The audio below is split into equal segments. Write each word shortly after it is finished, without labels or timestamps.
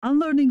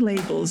Unlearning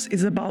Labels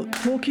is about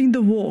talking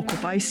the walk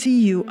of I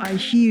see you, I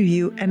hear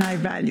you, and I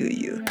value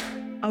you.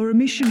 Our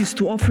mission is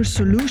to offer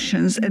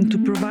solutions and to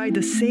provide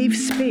a safe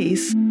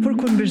space for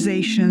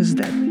conversations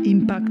that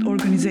impact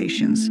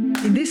organizations.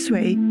 In this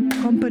way,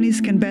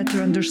 companies can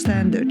better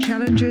understand their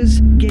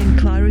challenges, gain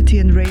clarity,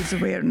 and raise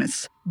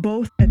awareness,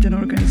 both at an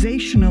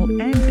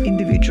organizational and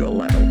individual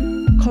level.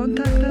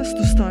 Contact us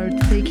to start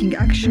taking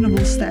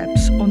actionable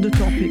steps on the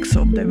topics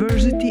of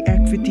diversity,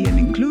 equity, and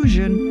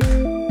inclusion,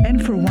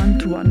 and for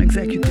one-to-one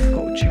executive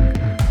coaching.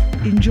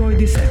 Enjoy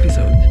this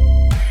episode.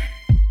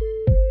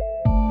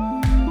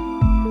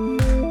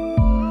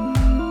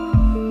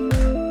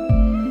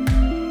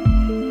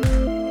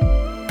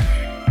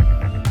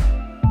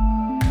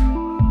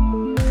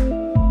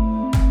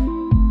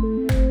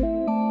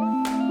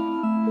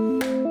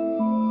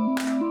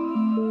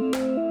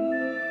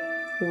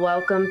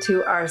 Welcome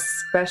to our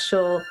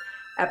special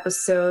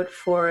episode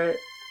for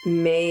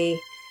May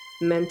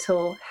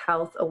Mental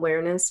Health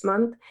Awareness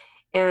Month.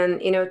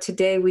 And,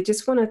 today we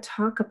just want to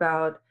talk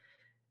about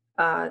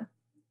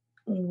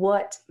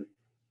what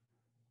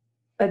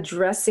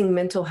addressing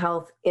mental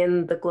health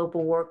in the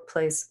global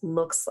workplace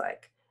looks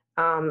like.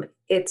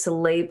 It's a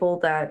label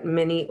that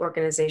many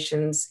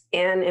organizations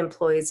and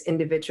employees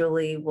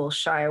individually will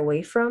shy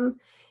away from.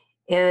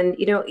 And,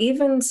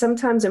 even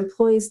sometimes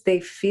employees, they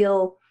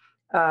feel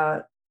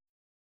I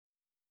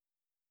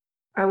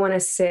want to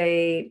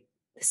say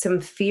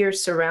some fear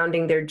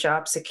surrounding their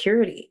job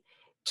security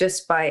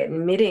just by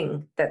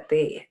admitting that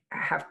they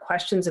have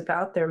questions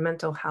about their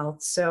mental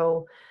health.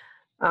 So,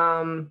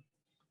 um,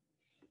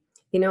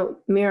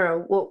 Mira,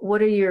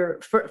 what are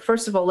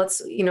first of all,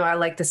 I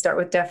like to start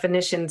with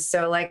definitions.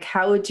 So, like,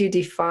 how would you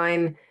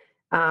define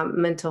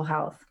mental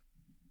health?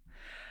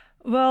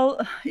 Well,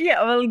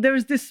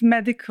 there's this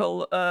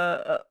medical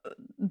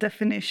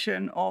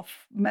definition of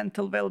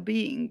mental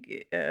well-being,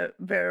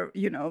 where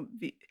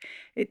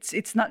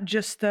it's not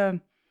just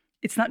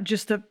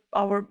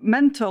our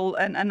mental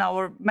and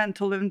our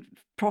mental and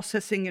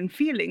processing and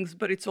feelings,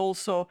 but it's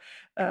also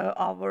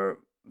our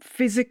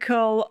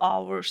physical,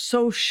 our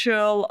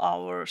social,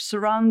 our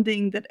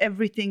surrounding. That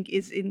everything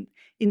is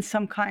in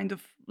some kind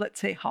of, let's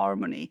say,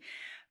 harmony.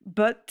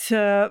 But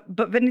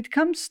when it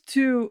comes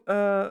to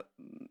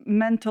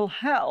mental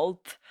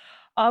health,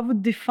 I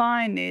would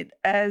define it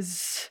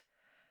as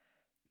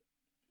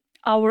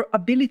our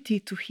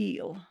ability to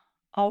heal,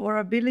 our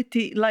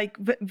ability, like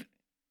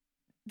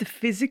the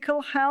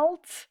physical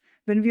health.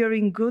 When we are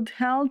in good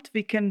health,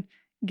 we can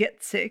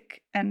get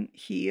sick and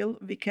heal.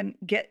 We can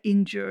get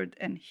injured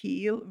and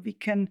heal. We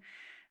can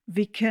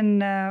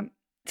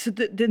so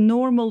the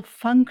normal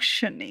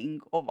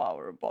functioning of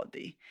our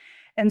body.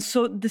 And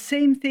so the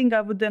same thing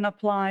I would then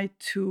apply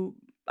to,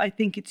 I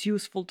think it's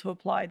useful to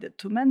apply that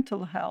to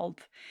mental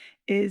health,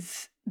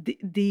 is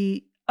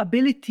the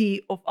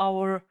ability of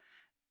our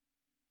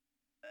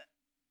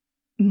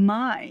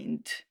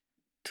mind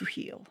to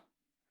heal.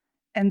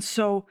 And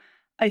so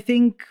I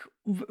think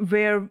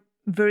where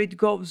it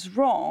goes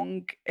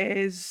wrong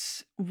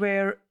is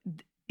where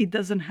it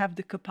doesn't have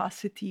the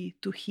capacity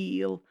to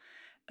heal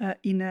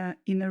in a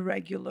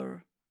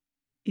regular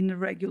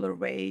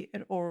way,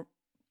 or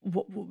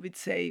what we would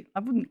say, I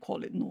wouldn't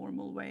call it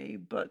normal way,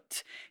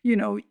 but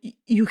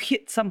you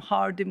hit some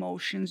hard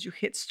emotions, you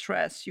hit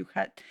stress, you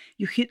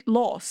hit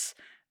loss,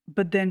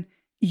 but then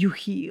you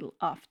heal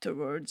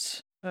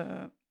afterwards.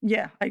 I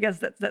guess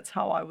that's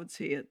how I would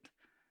see it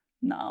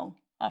now,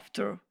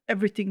 after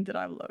everything that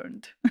I've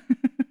learned.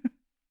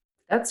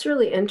 That's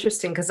really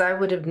interesting because I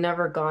would have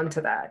never gone to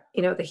that,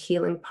 the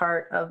healing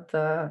part of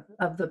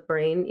the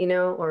brain,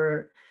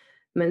 or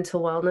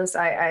mental wellness.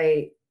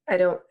 I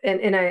don't,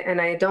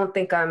 and I don't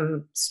think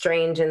I'm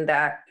strange in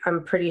that.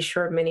 I'm pretty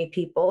sure many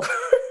people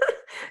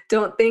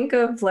don't think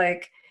of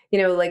like,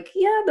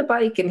 the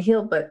body can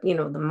heal, but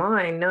the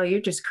mind, no, you're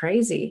just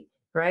crazy,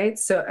 right?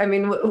 So I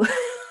mean,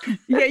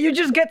 Yeah, you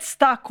just get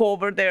stuck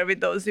over there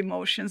with those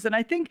emotions. And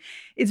I think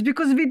it's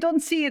because we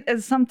don't see it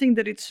as something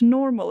that it's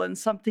normal and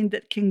something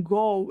that can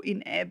go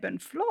in ebb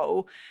and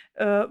flow.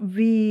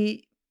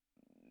 It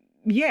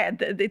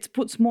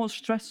puts more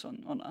stress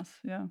on us.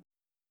 Yeah.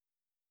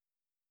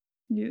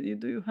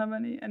 Do you have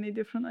any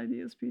different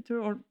ideas,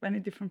 Peter, or any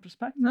different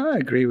perspectives? No, I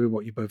agree with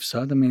what you both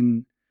said. I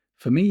mean,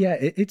 for me, yeah,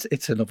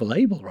 it's another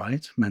label,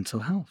 right?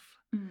 Mental health.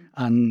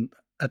 And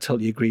I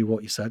totally agree with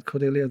what you said,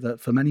 Cordelia, that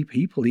for many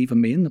people,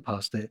 even me in the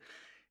past, it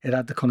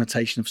had the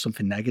connotation of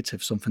something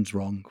negative. Something's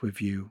wrong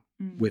with you,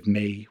 with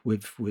me,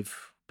 with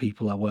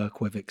people I work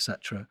with,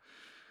 etc.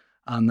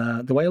 And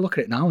the way I look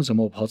at it now is a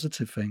more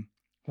positive thing,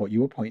 what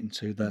you were pointing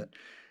to, that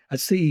I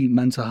see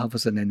mental health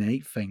as an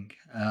innate thing.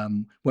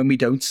 When we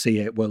don't see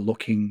it, we're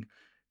looking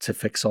to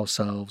fix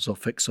ourselves or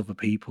fix other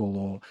people,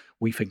 or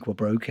we think we're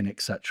broken,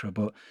 etc.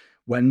 But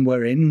when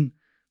we're in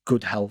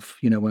good health,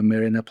 when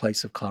we're in a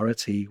place of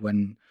clarity,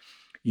 when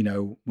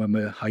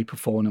we're high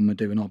performing and we're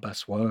doing our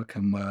best work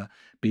and we're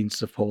being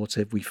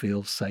supportive, we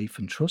feel safe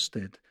and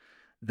trusted,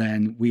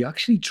 then we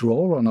actually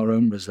draw on our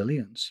own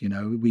resilience.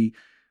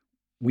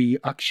 We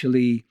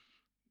actually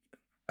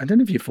I don't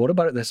know if you thought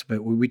about this,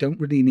 but we don't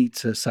really need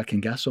to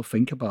second guess or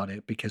think about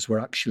it because we're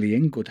actually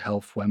in good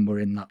health when we're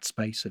in that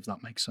space, if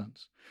that makes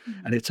sense.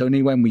 And it's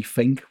only when we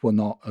think we're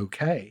not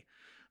okay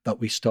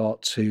that we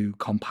start to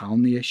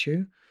compound the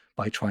issue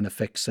by trying to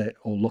fix it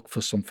or look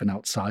for something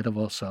outside of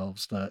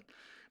ourselves that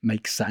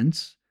makes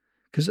sense.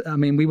 Because, I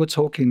mean, we were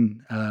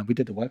talking, we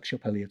did a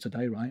workshop earlier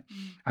today, right?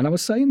 And I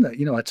was saying that,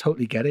 I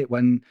totally get it.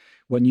 When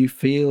you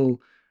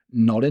feel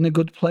not in a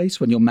good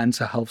place, when your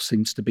mental health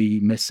seems to be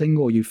missing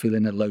or you feel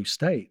in a low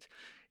state,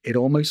 it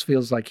almost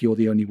feels like you're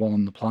the only one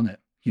on the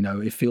planet.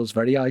 It feels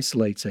very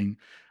isolating.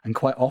 And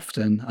quite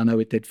often, I know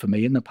it did for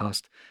me in the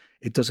past,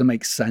 it doesn't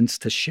make sense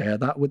to share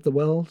that with the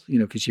world,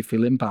 because you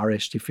feel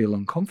embarrassed, you feel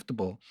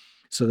uncomfortable.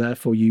 So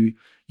therefore, you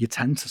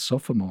tend to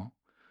suffer more.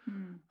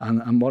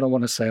 And what I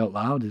want to say out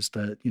loud is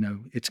that,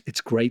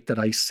 it's great that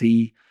I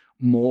see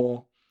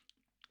more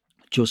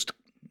just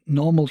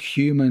normal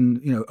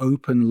human,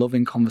 open,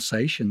 loving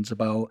conversations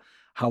about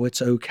how it's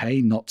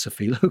okay not to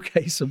feel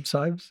okay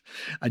sometimes.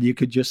 And you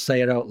could just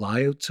say it out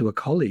loud to a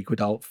colleague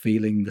without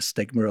feeling the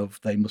stigma of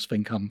they must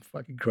think I'm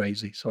fucking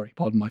crazy. Sorry,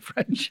 pardon my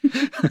French.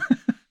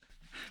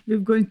 We're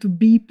going to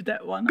beep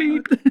that one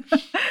out.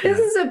 This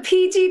is a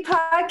PG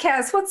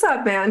podcast. What's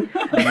up, man?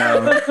 I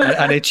know.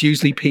 And it's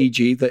usually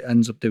PG that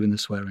ends up doing the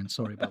swearing.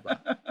 Sorry about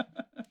that.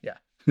 Yeah.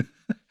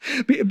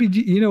 but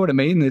you know what I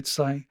mean? It's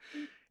like,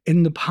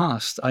 in the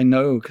past, I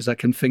know, because I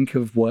can think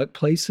of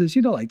workplaces,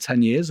 like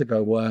 10 years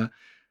ago, where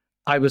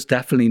I was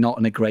definitely not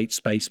in a great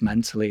space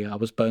mentally. I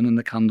was burning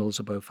the candles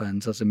at both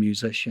ends as a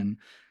musician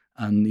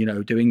and,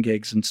 doing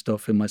gigs and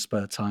stuff in my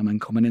spare time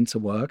and coming into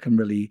work and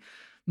really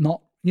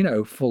not,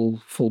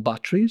 full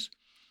batteries.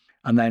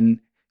 And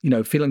then,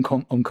 feeling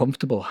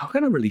uncomfortable. How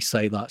can I really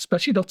say that?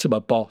 Especially not to my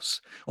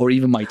boss or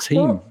even my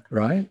team,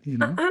 right?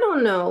 I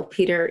don't know,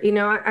 Peter.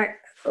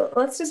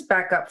 Let's just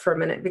back up for a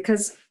minute,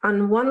 because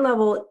on one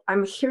level,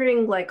 I'm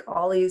hearing like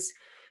all these,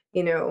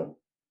 our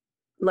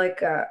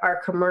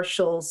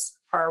commercials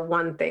are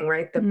one thing,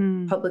 right?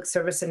 The public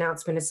service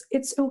announcement is,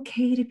 it's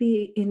okay to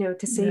be,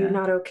 to say you're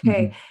not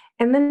okay.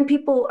 And then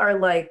people are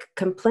like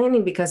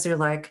complaining because they're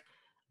like,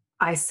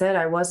 I said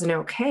I wasn't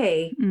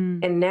okay.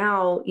 And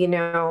now,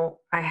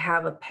 I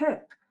have a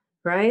PIP,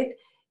 right?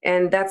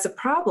 And that's a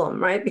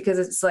problem, right? Because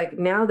it's like,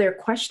 now they're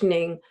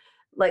questioning,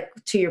 like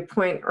to your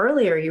point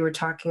earlier, you were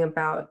talking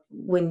about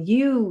when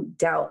you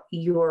doubt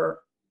your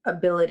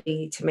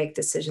ability to make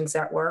decisions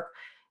at work,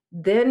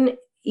 then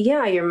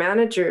your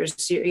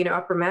managers,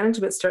 upper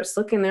management starts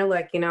looking, they're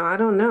like, I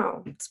don't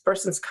know, this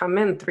person's come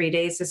in 3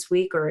 days this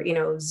week or,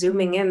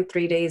 zooming in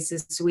 3 days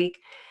this week.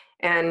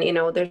 And,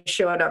 they're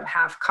showing up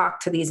half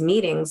cocked to these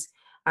meetings.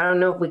 I don't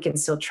know if we can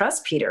still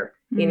trust Peter,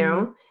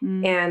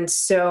 And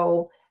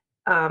so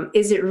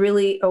is it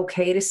really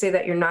okay to say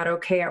that you're not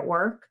okay at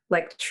work?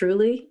 Like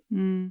truly?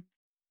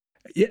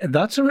 Yeah,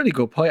 that's a really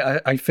good point.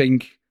 I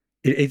think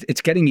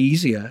it's getting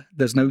easier.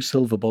 There's no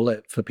silver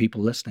bullet for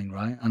people listening,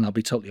 right? And I'll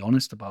be totally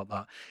honest about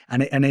that.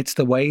 And it's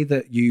the way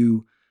that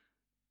you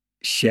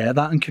share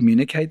that and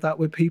communicate that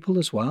with people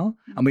as well.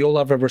 And we all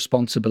have a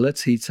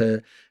responsibility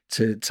to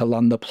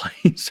land the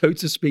plane, so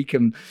to speak.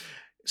 And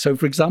so,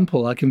 for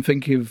example, I can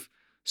think of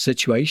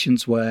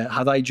situations where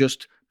had I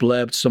just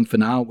blurbed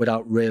something out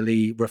without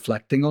really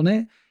reflecting on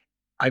it,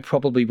 I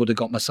probably would have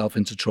got myself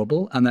into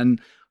trouble. And then,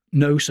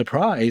 no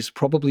surprise,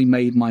 probably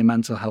made my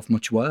mental health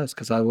much worse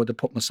because I would have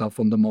put myself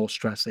under more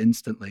stress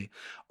instantly.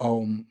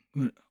 Oh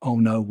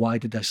no, why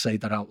did I say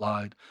that out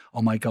loud?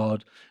 Oh my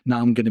God, now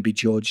I'm going to be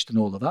judged and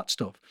all of that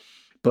stuff.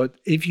 But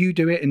if you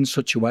do it in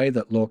such a way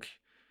that, look,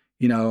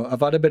 I've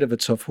had a bit of a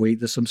tough week.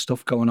 There's some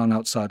stuff going on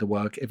outside of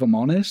work. If I'm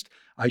honest,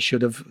 I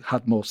should have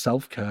had more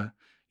self-care,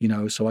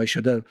 so I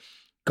should have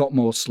got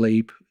more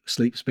sleep.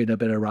 Sleep's been a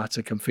bit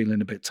erratic. I'm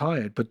feeling a bit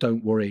tired, but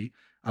don't worry.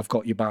 I've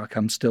got your back.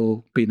 I'm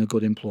still being a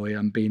good employee.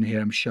 I'm being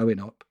here. I'm showing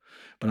up,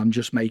 but I'm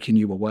just making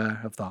you aware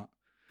of that.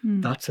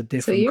 That's a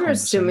different. So you're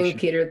assuming,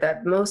 Peter,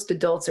 that most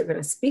adults are going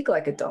to speak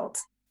like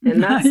adults.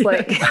 And that's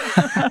like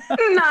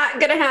not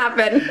going to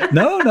happen.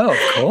 No, of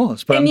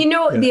course. But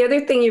the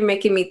other thing you're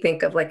making me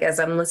think of, like, as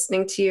I'm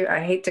listening to you, I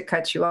hate to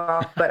cut you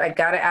off, but I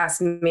got to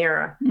ask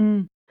Mira,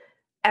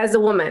 as a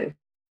woman,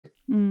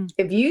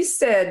 if you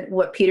said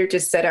what Peter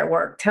just said at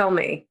work, tell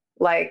me,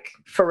 like,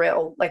 for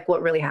real, like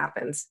what really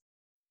happens?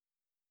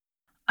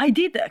 I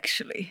did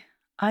actually,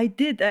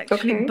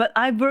 Okay. but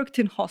I worked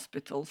in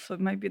hospitals, so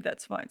maybe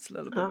that's why it's a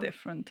little bit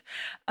different.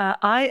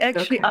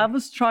 I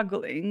was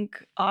struggling.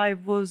 I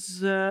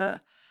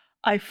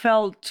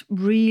felt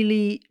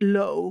really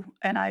low,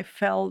 and I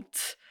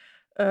felt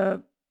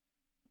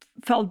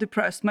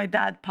depressed. My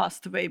dad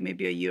passed away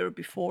maybe a year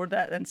before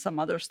that, and some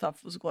other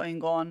stuff was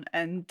going on.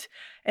 And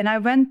I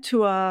went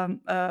to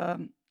a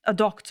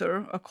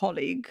doctor, a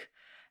colleague,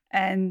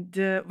 and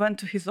went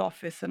to his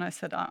office, and I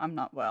said, I'm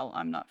not well.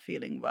 I'm not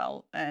feeling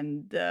well.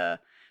 And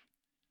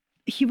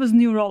he was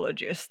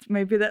neurologist.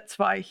 Maybe that's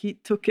why he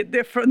took it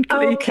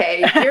differently.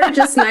 Okay, you're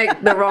just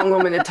like the wrong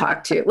woman to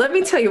talk to. Let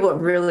me tell you what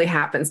really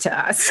happens to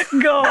us.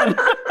 Go on.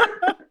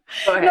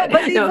 Go No, ahead.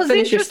 but it No, was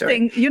finish your story.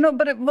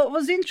 interesting, what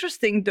was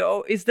interesting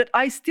though is that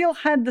I still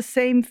had the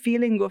same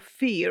feeling of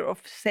fear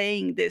of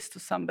saying this to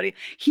somebody.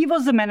 He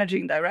was the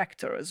managing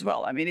director as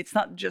well. I mean, it's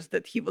not just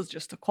that he was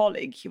just a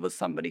colleague, he was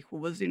somebody who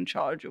was in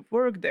charge of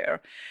work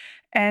there.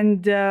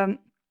 And,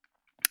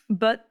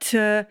 but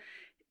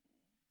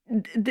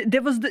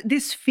there was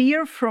this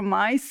fear from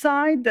my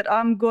side that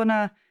I'm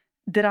gonna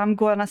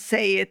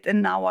say it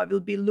and now I will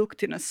be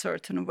looked in a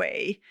certain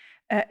way.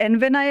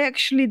 And when I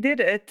actually did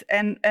it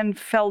and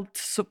felt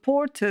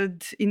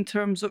supported in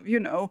terms of,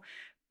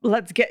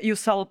 let's get you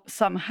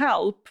some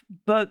help,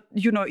 but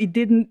it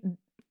didn't.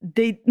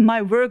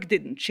 My work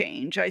didn't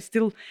change. I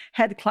still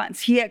had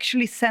clients. He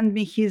actually sent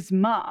me his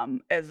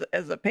mom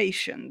as a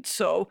patient.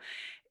 So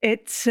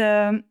it's.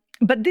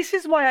 But this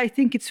is why I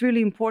think it's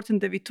really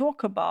important that we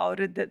talk about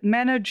it, that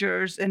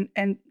managers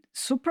and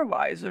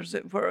supervisors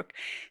at work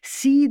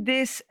see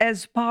this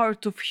as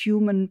part of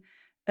human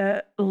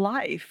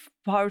life,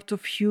 part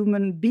of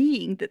human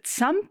being, that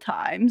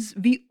sometimes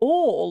we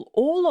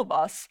all of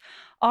us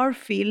are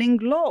feeling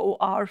low,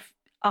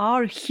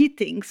 are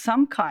hitting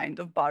some kind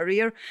of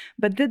barrier,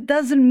 but that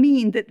doesn't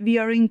mean that we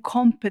are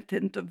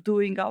incompetent of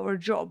doing our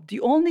job. The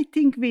only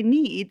thing we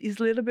need is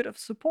a little bit of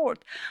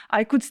support.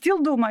 I could still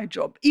do my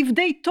job. If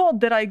they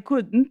thought that I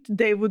couldn't,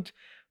 they would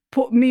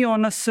put me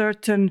on a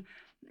certain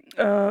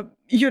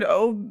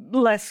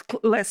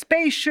less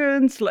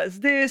patience, less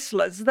this,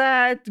 less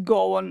that,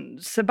 go on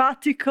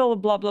sabbatical,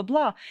 blah, blah,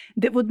 blah.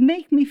 That would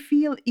make me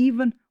feel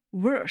even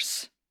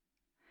worse.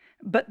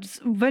 But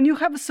when you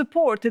have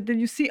support, then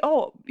you see,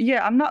 oh,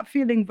 yeah, I'm not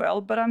feeling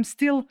well, but I'm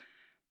still,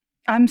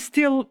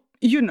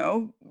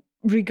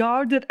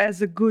 regarded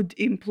as a good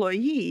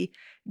employee,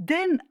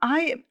 then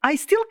I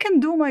still can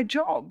do my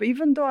job,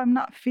 even though I'm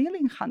not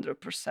feeling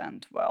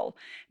 100% well.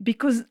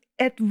 Because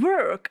at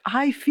work,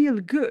 I feel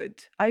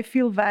good. I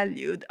feel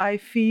valued. I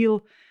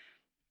feel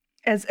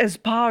as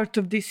part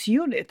of this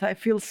unit, I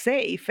feel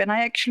safe, and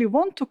I actually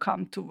want to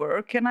come to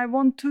work and I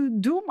want to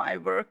do my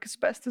work as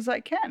best as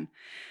I can.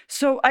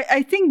 So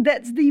I think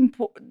that's the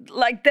important,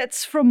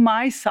 that's from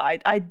my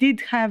side. I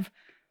did have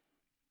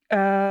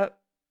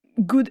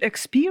good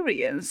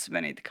experience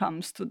when it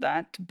comes to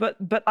that, but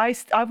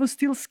I was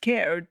still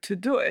scared to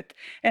do it.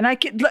 And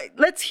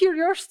let's hear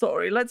your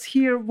story. Let's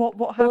hear what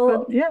happened.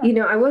 Well,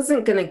 Yeah. I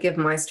wasn't going to give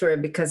my story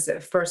because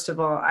first of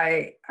all,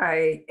 I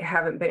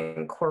haven't been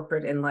in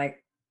corporate in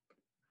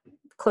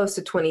close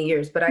to 20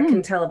 years, but I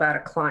can tell about a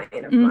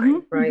client of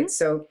mine, right?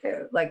 So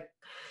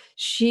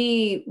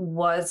she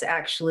was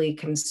actually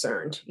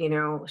concerned,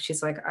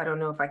 she's like, I don't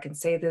know if I can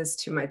say this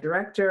to my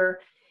director.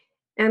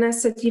 And I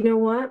said, you know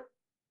what?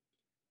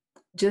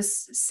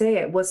 Just say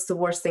it. What's the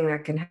worst thing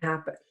that can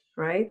happen?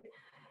 Right.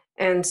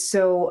 And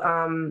so,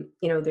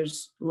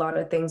 there's a lot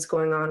of things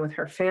going on with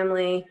her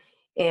family.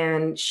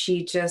 And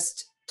she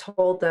just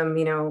told them,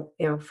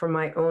 for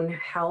my own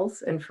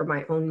health and for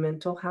my own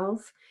mental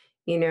health,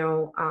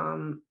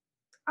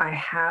 I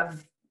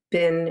have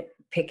been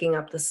picking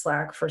up the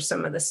slack for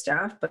some of the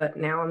staff, but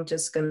now I'm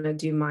just going to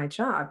do my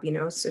job,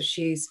 So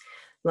she's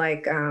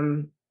like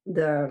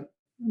the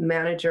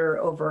manager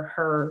over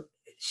her.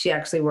 She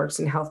actually works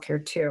in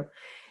healthcare too.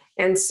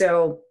 And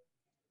so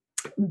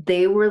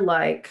they were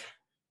like,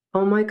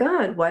 oh my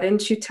God, why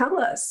didn't you tell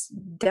us?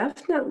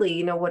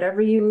 Definitely,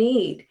 whatever you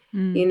need,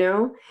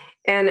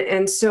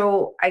 And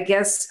so I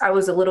guess I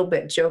was a little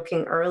bit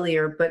joking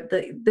earlier, but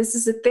this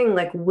is the thing,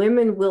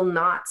 women will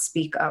not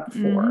speak up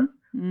for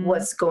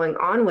what's going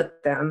on with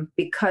them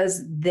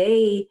because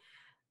they,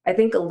 I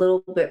think, a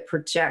little bit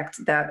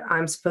project that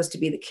I'm supposed to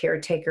be the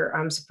caretaker.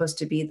 I'm supposed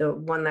to be the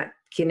one that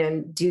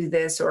can do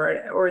this,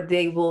 or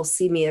they will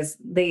see me as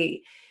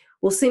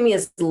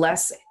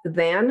less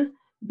than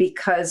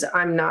because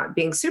I'm not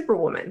being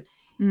Superwoman.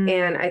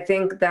 And I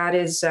think that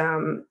is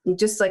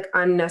just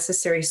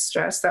unnecessary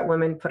stress that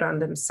women put on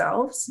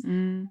themselves.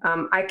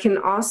 I can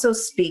also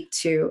speak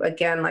to,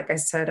 again, like I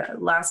said,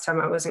 last time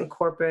I was in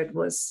corporate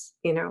was,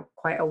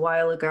 quite a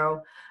while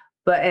ago,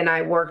 and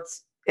I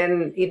worked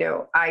in,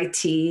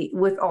 IT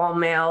with all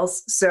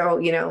males. So,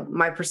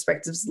 my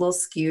perspective is a little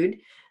skewed.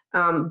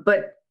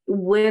 But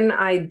when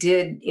I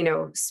did,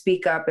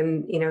 speak up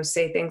and,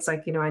 say things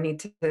like, I need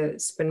to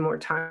spend more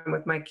time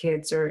with my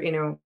kids, or,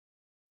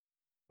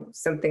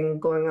 something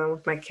going on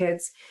with my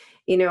kids,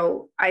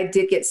 I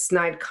did get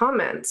snide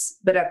comments,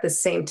 but at the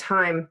same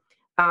time,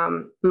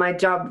 my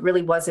job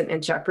really wasn't in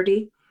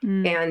jeopardy.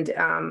 And,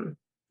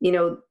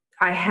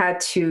 I had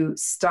to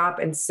stop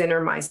and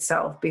center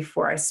myself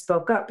before I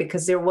spoke up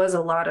because there was a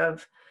lot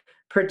of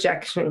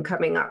projection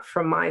coming up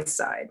from my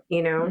side,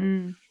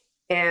 and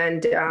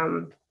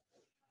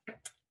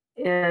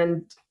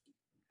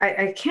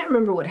I can't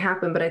remember what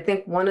happened, but I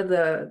think one of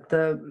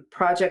the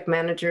project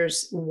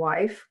manager's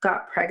wife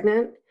got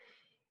pregnant,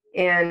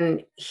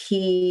 and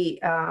he,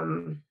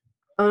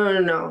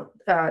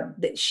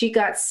 she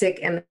got sick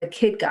and the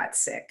kid got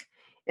sick.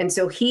 And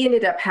so he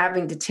ended up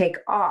having to take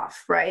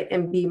off, right,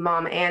 and be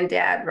mom and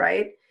dad,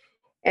 right?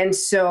 And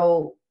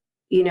so,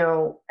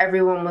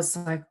 everyone was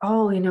like,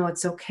 oh,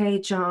 it's okay,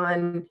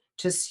 John,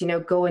 just,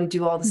 go and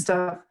do all the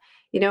stuff.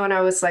 And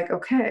I was like,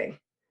 okay,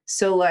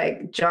 so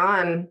like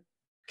John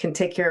can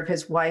take care of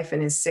his wife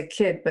and his sick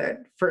kid,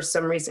 but for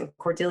some reason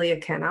Cordelia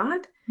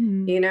cannot,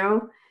 and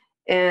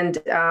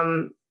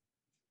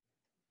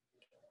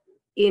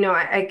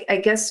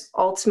I guess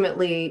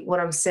ultimately what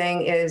I'm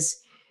saying is,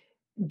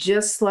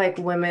 just like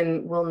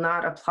women will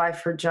not apply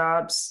for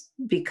jobs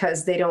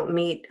because they don't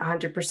meet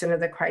 100% of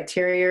the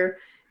criteria,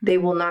 they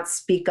will not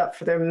speak up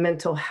for their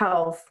mental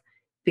health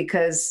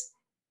because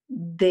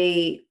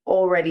they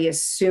already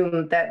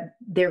assume that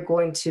they're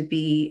going to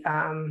be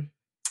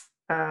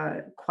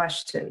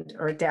questioned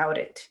or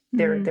doubted.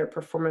 Their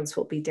performance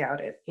will be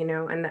doubted,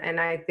 and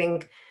I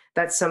think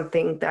that's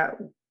something that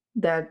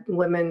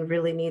women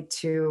really need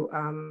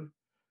to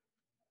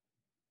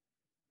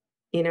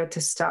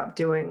to stop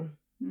doing.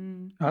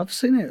 I've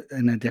seen it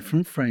in a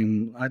different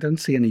frame. I don't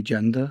see any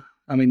gender.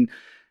 I mean,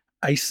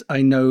 I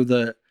know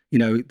that,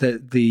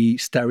 the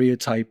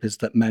stereotype is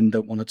that men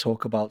don't want to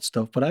talk about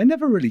stuff, but I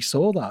never really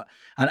saw that.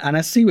 And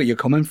I see where you're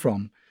coming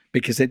from,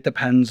 because it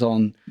depends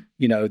on,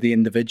 the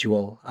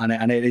individual,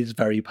 and it is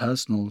very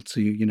personal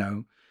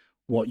to,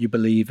 what you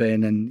believe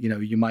in. And,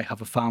 you might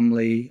have a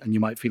family and you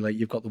might feel like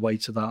you've got the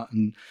weight of that.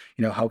 And,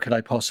 how could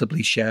I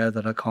possibly share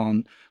that I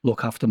can't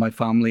look after my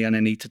family and I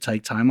need to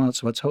take time out?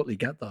 So I totally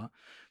get that.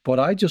 But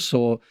I just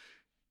saw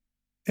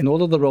in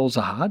all of the roles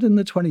I had in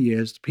the 20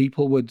 years,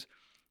 people would,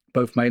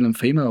 both male and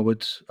female,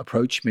 would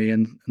approach me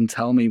and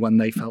tell me when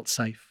they felt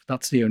safe.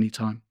 That's the only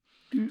time.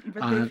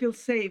 But they feel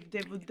safe,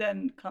 they would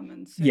then come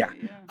and say, yeah.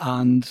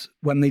 And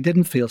when they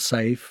didn't feel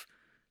safe,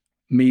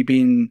 me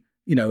being,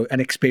 an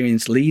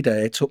experienced leader,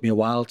 it took me a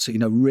while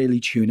to, really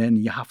tune in.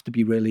 You have to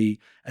be really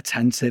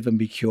attentive and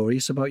be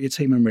curious about your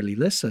team and really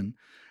listen.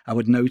 I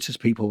would notice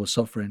people were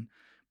suffering,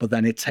 but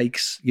then it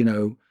takes,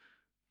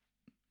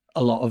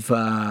 a lot of,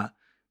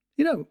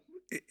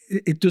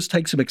 it does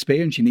take some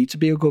experience. You need to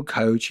be a good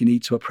coach. You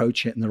need to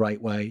approach it in the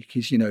right way.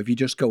 Because, if you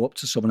just go up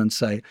to someone and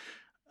say,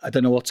 I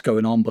don't know what's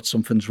going on, but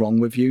something's wrong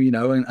with you,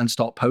 and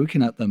start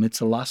poking at them, it's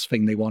the last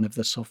thing they want if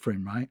they're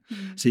suffering, right?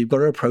 So you've got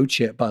to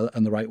approach it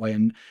in the right way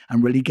and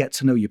really get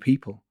to know your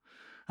people.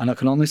 And I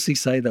can honestly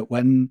say that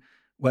when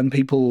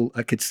people,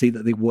 I could see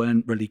that they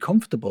weren't really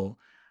comfortable,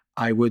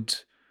 I would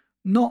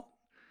not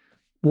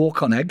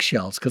walk on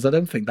eggshells, because I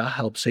don't think that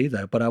helps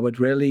either, but I would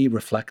really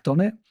reflect on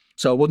it.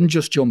 So I wouldn't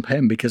just jump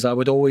in, because I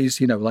would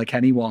always, like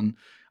anyone,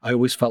 I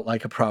always felt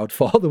like a proud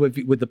father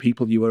with the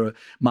people you were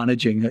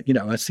managing.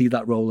 I see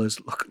that role as,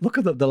 look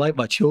at them, they're like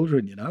my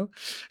children,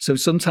 So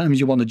sometimes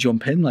you want to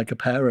jump in like a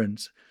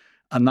parent,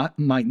 and that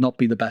might not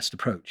be the best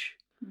approach.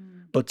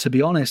 But to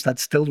be honest, I'd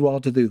still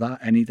rather do that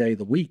any day of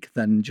the week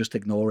than just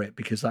ignore it,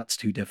 because that's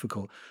too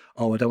difficult.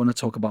 Oh, I don't want to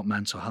talk about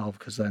mental health,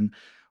 because then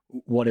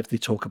what if they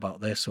talk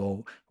about this,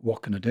 or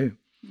what can I do?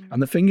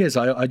 And the thing is,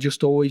 I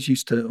just always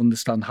used to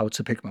understand how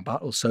to pick my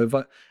battles. So if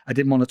I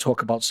didn't want to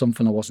talk about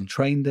something I wasn't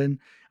trained in,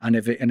 and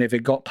if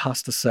it got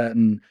past a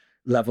certain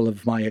level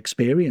of my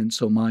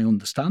experience or my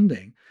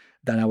understanding,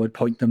 then I would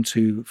point them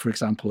to, for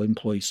example,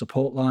 employee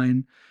support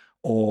line,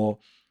 or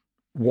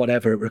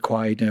whatever it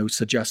required,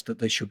 suggest that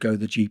they should go to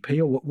the GP,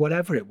 or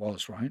whatever it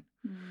was, right?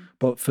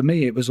 But for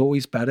me, it was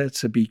always better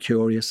to be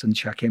curious and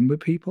check in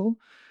with people.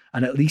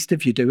 And at least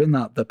if you're doing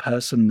that, the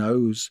person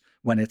knows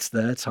when it's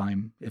their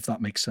time, if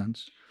that makes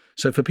sense.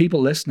 So for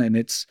people listening,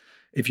 it's,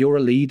 if you're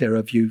a leader,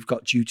 if you've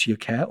got duty of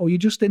care, or you're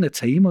just in a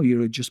team, or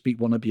you just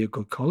want to be a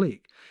good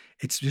colleague,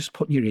 it's just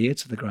putting your ear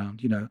to the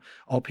ground.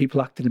 Are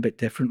people acting a bit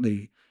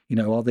differently?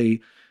 Are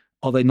they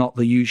not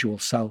the usual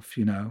self,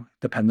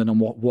 depending on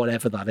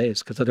whatever that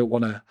is? Because I don't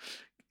want to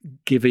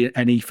give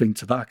anything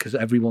to that, because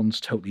everyone's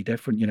totally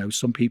different.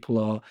 Some people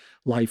are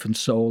life and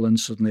soul and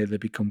suddenly they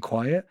become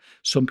quiet.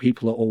 Some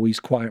people are always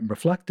quiet and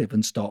reflective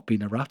and start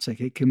being erratic.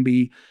 It can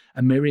be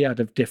a myriad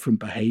of different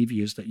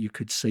behaviors that you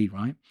could see,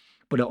 right?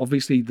 But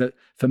obviously,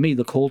 for me,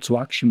 the call to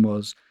action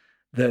was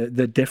they're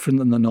different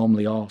than they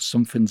normally are.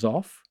 Something's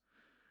off,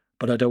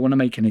 but I don't want to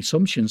make any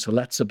assumptions. So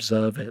let's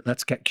observe it.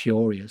 Let's get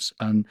curious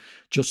and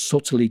just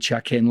subtly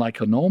check in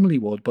like I normally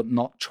would, but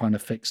not trying to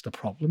fix the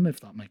problem, if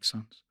that makes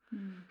sense.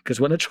 Because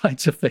when I tried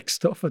to fix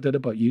stuff, I don't know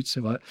about you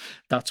two,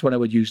 that's when I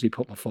would usually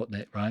put my foot in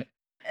it, right?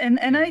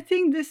 And I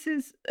think this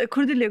is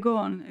Cordelia, go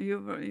on.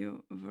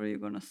 Were you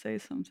going to say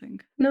something?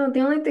 No,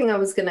 the only thing I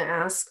was going to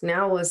ask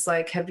now was,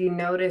 like, have you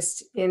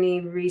noticed any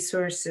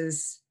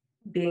resources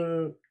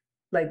being,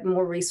 like,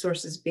 more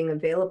resources being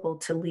available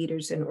to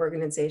leaders and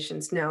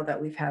organizations now that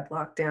we've had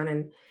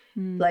lockdown,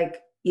 and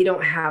like, you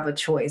don't have a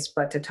choice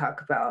but to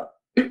talk about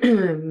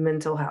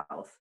mental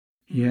health?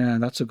 Yeah,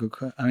 that's a good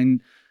question. I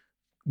mean,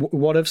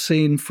 what I've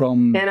seen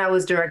from... And I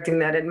was directing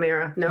that at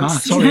Mira. No,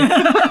 sorry.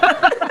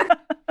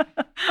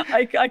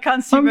 I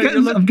can't see.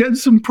 I'm getting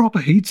some proper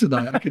heat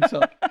tonight, I can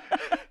tell.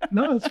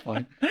 No, that's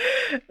fine.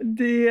 I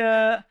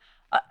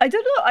don't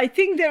know. I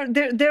think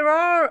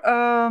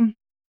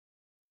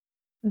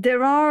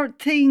there are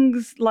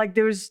things like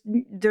there is,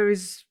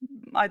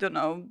 I don't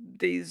know,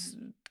 these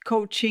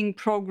coaching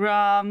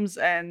programs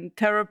and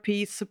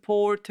therapy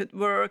support at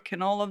work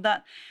and all of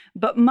that.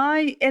 But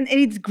and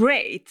it's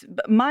great,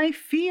 but my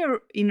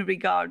fear in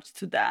regards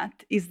to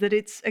that is that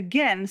it's,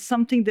 again,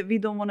 something that we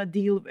don't want to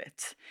deal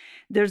with.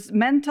 There's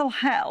mental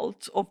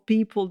health of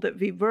people that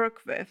we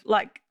work with.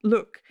 Like,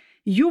 look,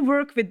 you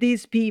work with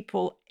these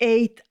people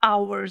 8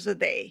 hours a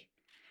day,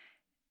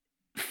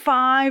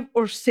 5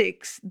 or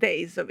 6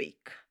 days a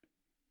week.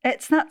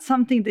 It's not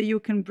something that you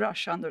can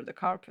brush under the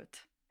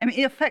carpet. I mean,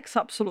 it affects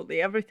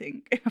absolutely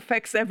everything. It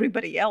affects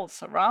everybody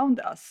else around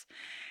us.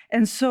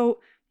 And so,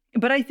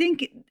 but I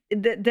think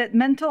that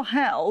mental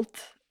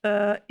health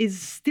is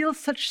still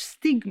such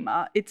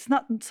stigma. It's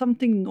not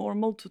something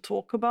normal to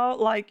talk about.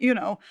 Like,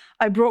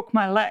 I broke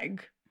my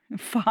leg.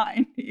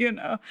 Fine,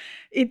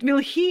 it will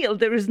heal.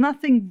 There is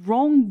nothing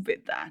wrong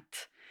with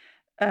that.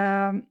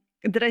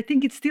 That I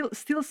think it's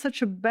still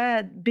such a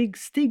big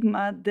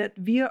stigma that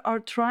we are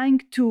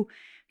trying to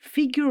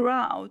figure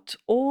out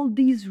all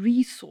these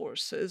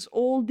resources,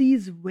 all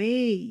these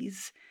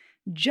ways,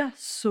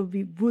 just so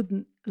we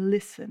wouldn't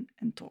listen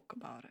and talk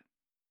about it.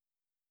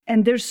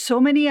 And there's so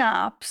many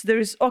apps.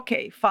 There's,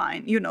 okay,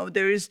 fine,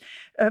 there is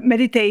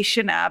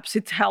meditation apps.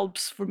 It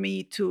helps for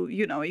me to,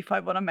 if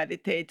I want to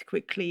meditate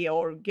quickly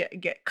or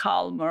get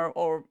calmer,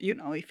 or,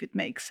 if it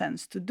makes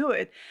sense to do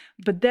it.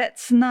 But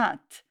it's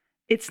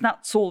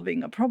not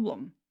solving a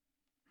problem.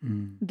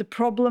 The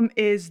problem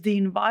is the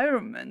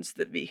environments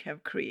that we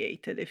have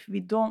created. If we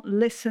don't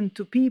listen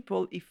to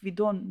people, if we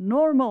don't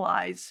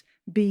normalize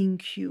being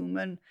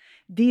human,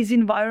 these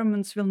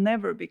environments will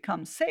never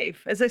become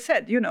safe. As I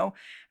said,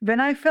 when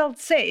I felt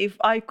safe,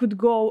 I could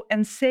go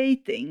and say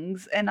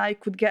things and I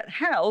could get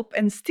help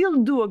and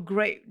still do a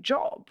great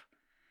job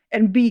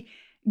and be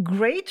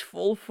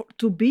grateful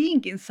to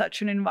being in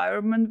such an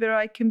environment where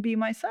I can be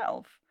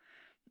myself.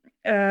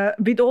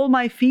 With all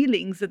my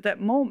feelings at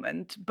that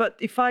moment. But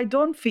if I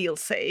don't feel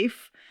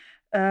safe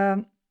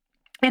and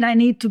I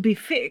need to be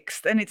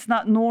fixed, and it's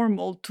not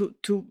normal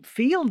to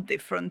feel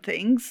different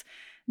things,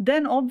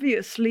 then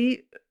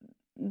obviously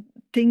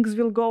things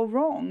will go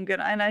wrong.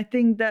 And I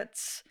think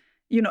that's,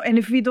 and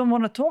if we don't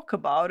want to talk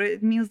about it,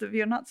 it means that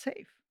we are not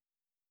safe.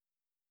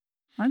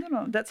 I don't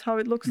know. That's how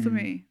it looks to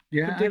me.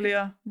 Yeah.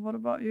 Cordelia, what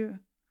about you?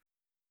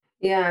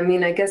 Yeah, I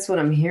mean, I guess what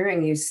I'm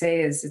hearing you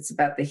say is it's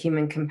about the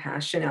human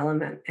compassion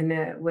element.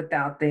 And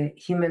without the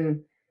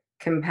human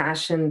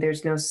compassion,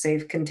 there's no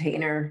safe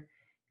container,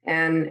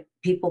 and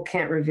people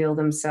can't reveal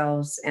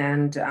themselves.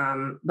 And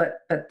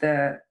but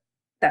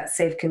that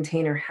safe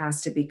container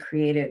has to be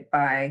created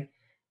by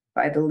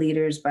the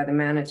leaders, by the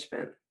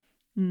management,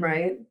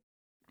 right?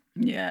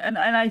 Yeah, and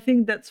I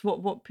think that's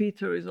what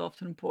Peter is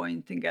often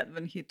pointing at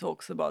when he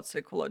talks about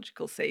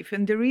psychological safe.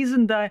 And the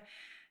reason that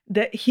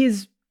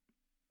his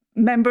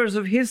members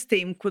of his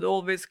team could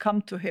always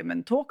come to him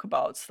and talk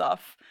about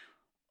stuff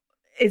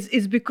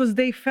is because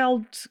they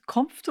felt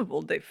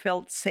comfortable. They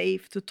felt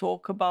safe to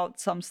talk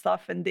about some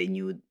stuff, and they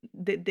knew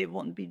that they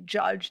won't be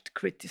judged,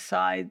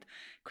 criticized,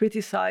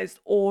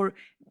 or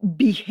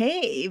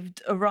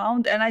behaved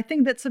around. And I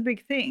think that's a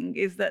big thing,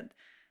 is that,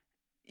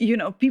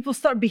 people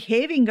start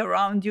behaving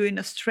around you in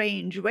a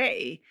strange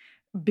way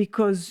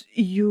because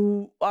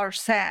you are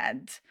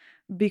sad,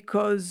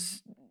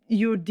 because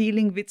you're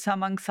dealing with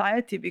some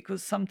anxiety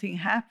because something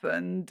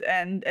happened,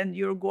 and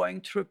you're going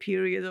through a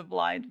period of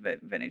life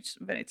when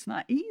it's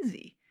not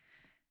easy,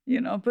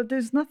 but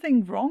there's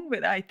nothing wrong with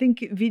it. I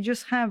think we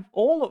just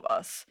all of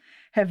us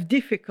have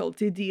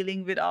difficulty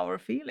dealing with our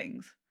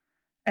feelings,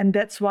 and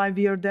that's why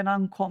we are then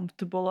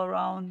uncomfortable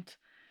around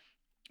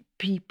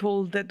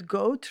people that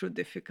go through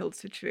difficult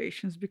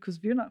situations, because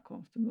we're not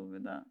comfortable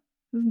with that,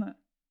 isn't it?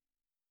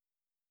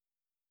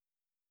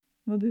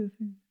 What do you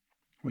think?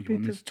 Well, you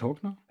want me to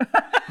talk now?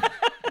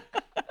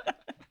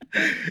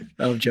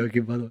 No, I'm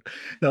joking, by the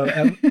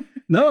way.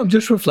 No, I'm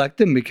just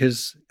reflecting,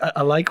 because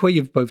I like where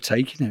you've both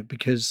taken it,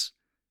 because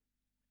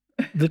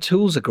the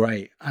tools are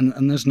great,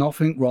 and there's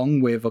nothing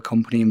wrong with a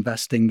company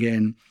investing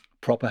in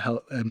proper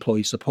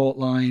employee support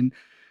line,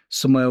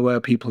 somewhere where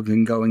people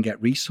can go and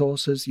get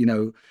resources.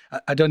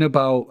 I don't know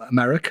about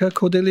America,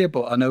 Cordelia,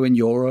 but I know in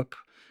Europe,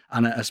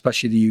 and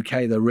especially the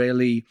UK, they're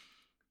really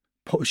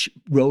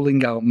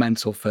rolling out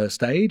mental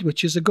first aid,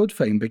 which is a good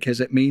thing, because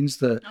it means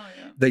that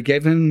they're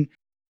giving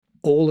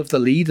all of the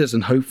leaders,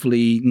 and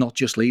hopefully not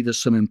just leaders,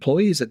 some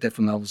employees at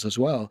different levels as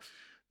well,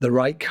 the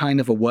right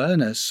kind of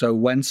awareness. So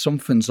when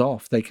something's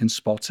off, they can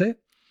spot it,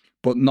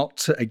 but not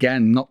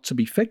to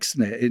be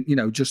fixing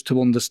it, just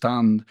to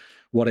understand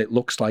what it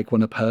looks like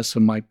when a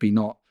person might be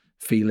not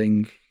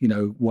feeling,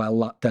 well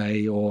that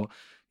day, or,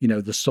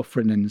 the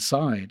suffering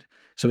inside.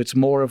 So it's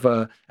more of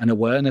an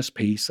awareness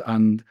piece.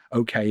 And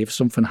okay, if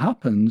something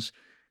happens,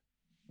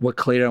 we're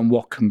clear on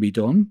what can be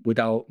done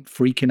without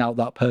freaking out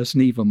that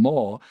person even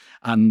more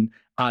and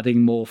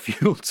adding more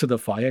fuel to the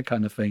fire,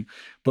 kind of thing.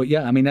 But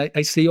yeah, I mean,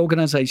 I see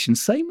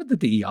organizations, same with the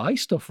DEI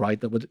stuff, right,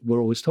 that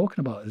we're always talking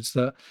about, is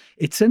that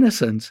it's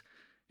innocent.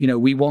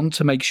 We want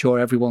to make sure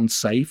everyone's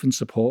safe and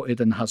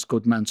supported and has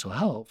good mental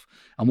health.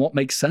 And what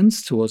makes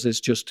sense to us is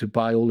just to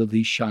buy all of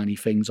these shiny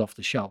things off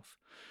the shelf.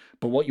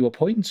 But what you were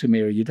pointing to,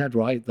 Mira, you're dead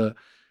right that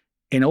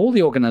in all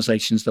the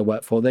organizations they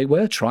work for, they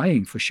were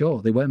trying for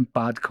sure. They weren't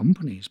bad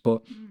companies,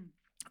 but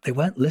they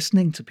weren't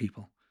listening to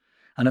people.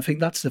 And I think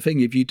that's the thing.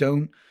 If you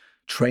don't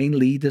train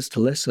leaders to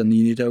listen, and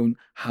you don't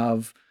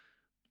have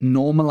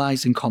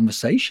normalizing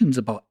conversations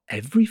about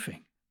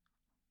everything,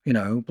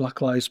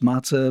 Black Lives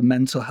Matter,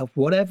 mental health,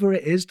 whatever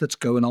it is that's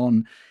going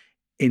on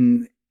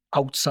in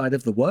outside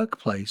of the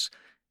workplace,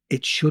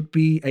 it should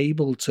be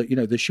able to,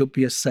 there should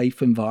be a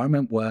safe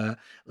environment where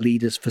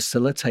leaders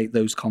facilitate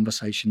those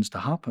conversations to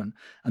happen.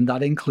 And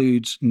that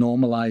includes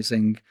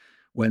normalizing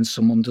when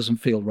someone doesn't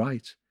feel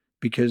right.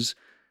 Because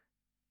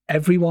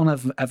everyone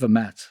I've ever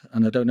met,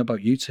 and I don't know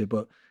about you two,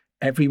 but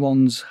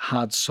everyone's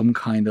had some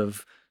kind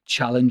of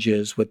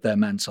challenges with their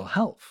mental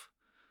health,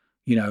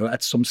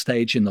 at some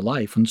stage in the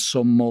life, and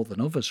some more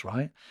than others,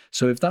 right?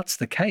 So if that's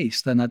the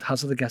case, then I'd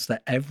hazard a guess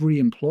that every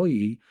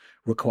employee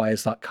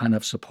requires that kind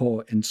of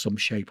support in some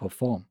shape or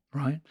form,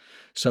 right?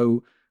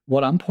 So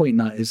what I'm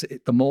pointing at is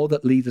the more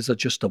that leaders are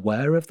just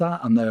aware of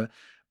that and they're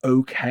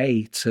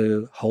okay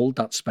to hold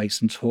that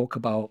space and talk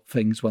about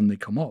things when they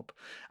come up,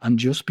 and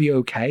just be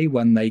okay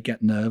when they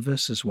get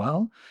nervous as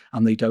well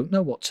and they don't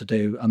know what to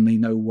do and they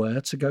know where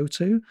to go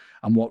to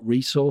and what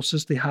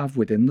resources they have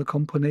within the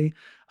company.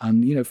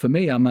 And for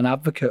me, I'm an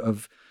advocate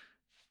of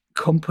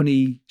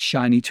company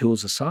shiny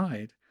tools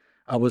aside.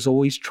 I was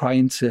always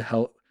trying to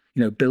help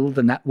build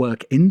the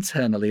network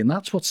internally, and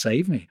that's what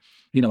saved me.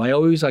 I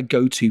always had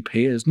go-to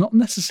peers, not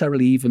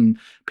necessarily even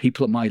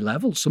people at my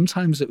level.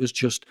 Sometimes it was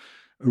just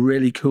a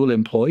really cool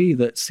employee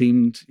that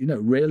seemed,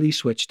 really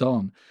switched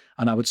on.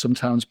 And I would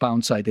sometimes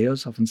bounce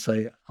ideas off and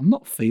say, I'm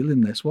not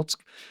feeling this. What's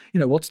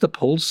the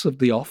pulse of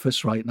the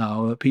office right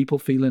now? Are people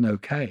feeling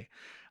okay?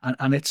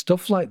 And it's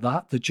stuff like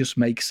that that just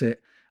makes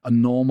it a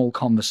normal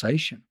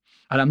conversation.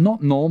 And I'm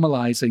not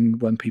normalizing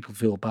when people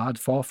feel bad,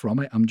 far from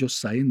it. I'm just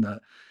saying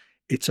that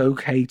it's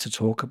okay to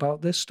talk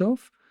about this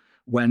stuff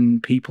when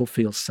people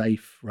feel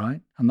safe,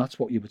 right? And that's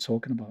what you were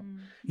talking about.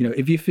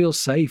 If you feel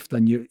safe,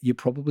 then you're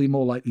probably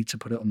more likely to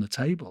put it on the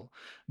table,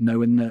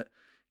 knowing that,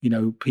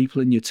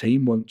 people in your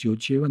team won't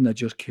judge you and they're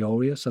just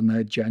curious and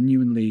they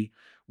genuinely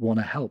want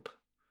to help.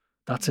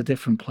 That's a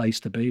different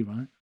place to be,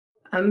 right?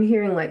 I'm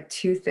hearing like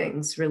two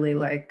things really,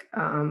 like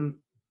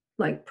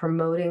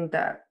promoting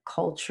that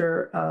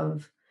culture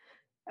of,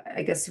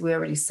 I guess we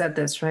already said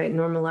this, right?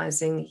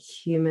 Normalizing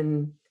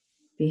human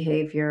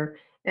behavior.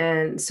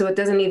 And so it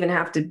doesn't even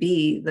have to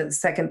be, the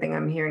second thing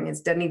I'm hearing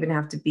is, doesn't even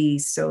have to be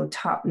so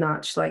top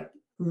notch, like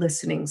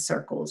listening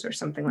circles or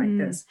something like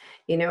this.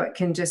 It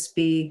can just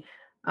be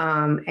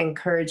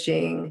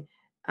encouraging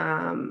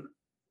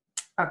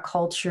a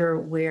culture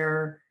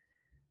where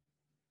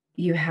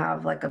you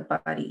have like a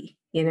buddy,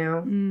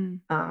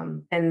 and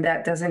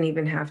that doesn't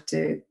even have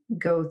to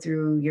go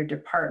through your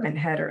department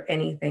head or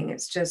anything.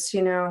 It's just,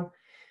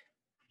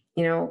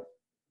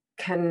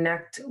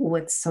 connect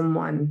with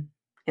someone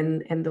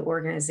in the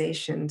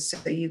organization so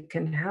you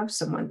can have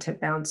someone to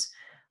bounce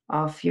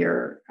off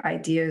your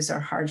ideas or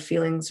hard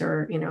feelings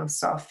or,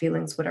 soft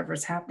feelings,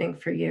 whatever's happening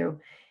for you.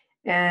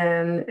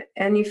 And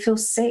you feel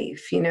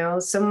safe,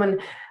 someone,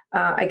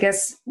 I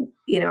guess,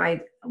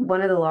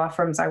 one of the law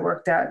firms I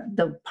worked at,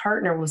 the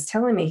partner was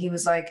telling me, he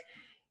was like,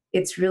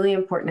 it's really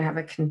important to have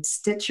a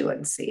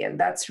constituency. And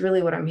that's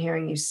really what I'm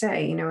hearing you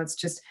say. It's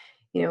just,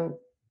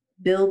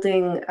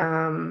 building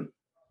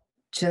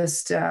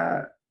just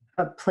a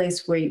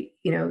place where,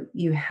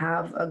 you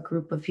have a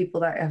group of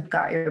people that have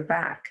got your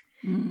back.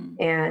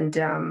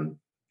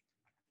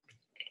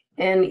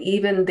 And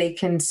even they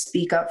can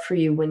speak up for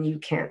you when you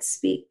can't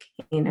speak,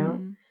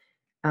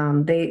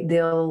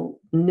 they'll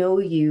know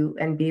you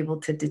and be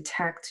able to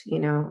detect,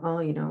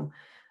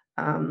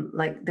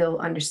 like they'll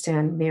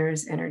understand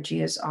Mira's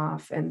energy is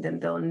off, and then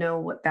they'll know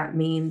what that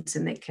means,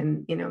 and they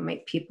can,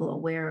 make people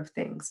aware of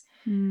things.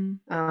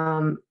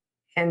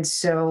 And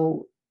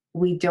so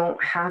we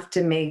don't have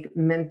to make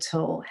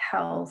mental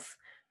health,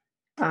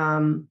 we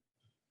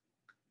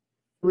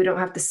don't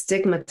have to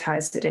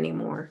stigmatize it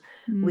anymore.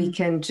 We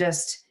can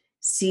just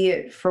see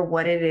it for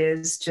what it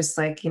is, just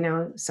like,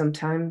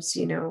 sometimes,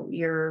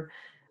 your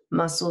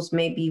muscles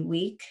may be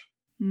weak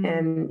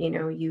and,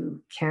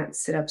 you can't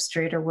sit up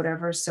straight or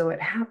whatever. So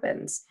it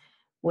happens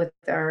with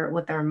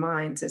our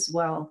minds as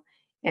well.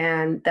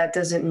 And that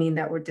doesn't mean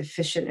that we're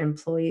deficient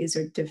employees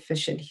or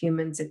deficient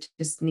humans. It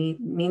just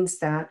means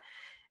that,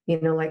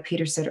 like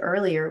Peter said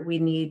earlier, we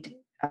need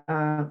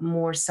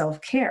more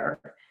self-care.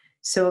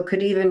 So it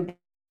could even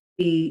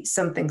be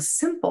something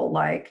simple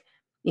like,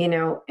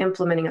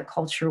 implementing a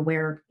culture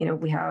where,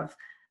 we have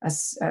a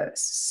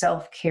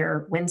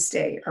self-care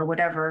Wednesday or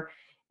whatever,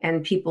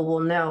 and people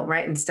will know,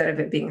 right? Instead of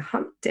it being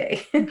hump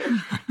day,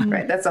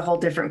 right? That's a whole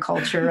different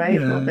culture, right?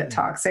 A little bit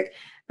toxic.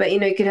 But, you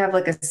could have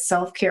like a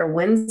self-care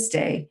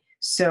Wednesday.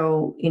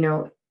 So,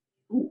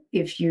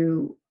 if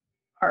you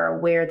are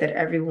aware that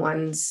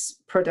everyone's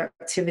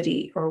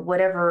productivity or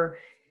whatever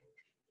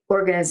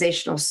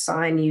organizational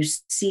sign you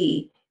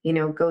see,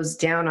 goes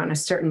down on a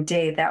certain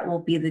day, that will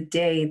be the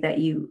day that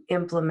you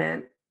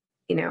implement,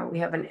 we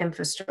have an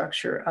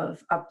infrastructure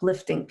of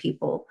uplifting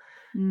people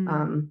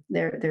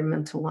their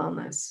mental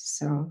wellness.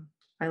 So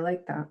I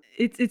like that.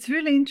 It's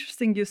really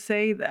interesting you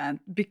say that,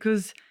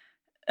 because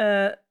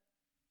and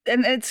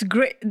it's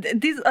great.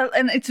 This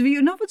and it's,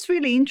 you know, what's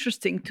really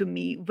interesting to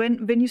me,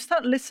 when you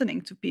start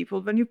listening to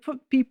people, when you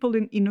put people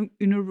in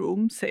a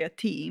room, say a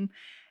team,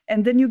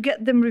 and then you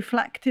get them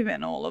reflective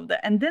and all of that,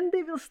 and then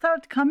they will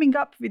start coming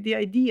up with the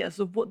ideas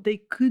of what they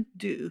could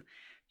do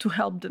to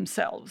help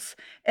themselves.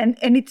 And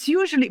it's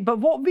usually, but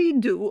what we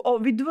do, or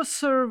we do a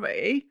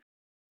survey.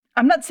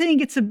 I'm not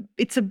saying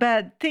it's a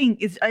bad thing.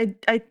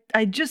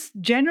 I just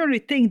generally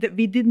think that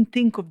we didn't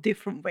think of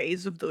different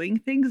ways of doing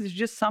things. It's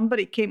just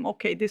somebody came,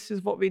 okay, this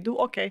is what we do.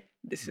 Okay,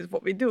 this is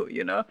what we do,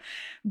 you know.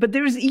 But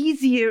there's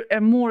easier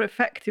and more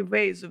effective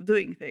ways of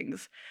doing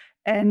things.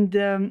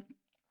 And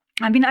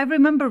I mean, I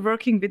remember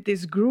working with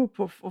this group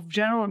of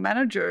general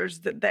managers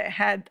that they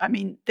had, I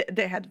mean,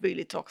 they had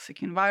really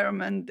toxic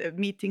environment. The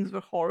meetings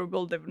were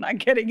horrible. They were not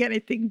getting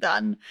anything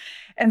done.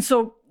 And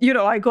so, you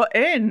know, I got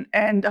in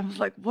and I was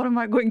like, what am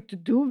I going to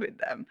do with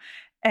them?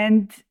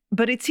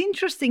 But it's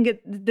interesting, at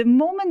the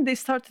moment they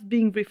started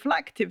being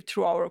reflective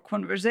through our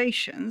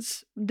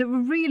conversations, they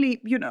were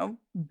really, you know,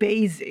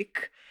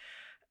 basic.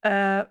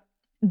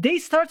 They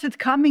started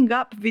coming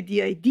up with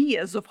the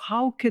ideas of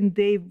how can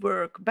they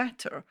work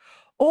better.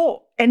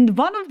 Oh, and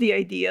one of the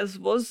ideas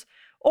was,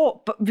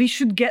 oh, but we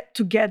should get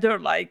together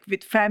like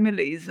with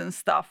families and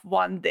stuff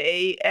one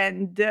day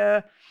and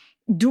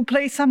do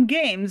play some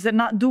games and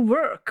not do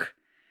work.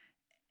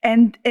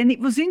 And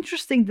it was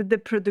interesting that the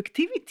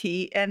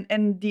productivity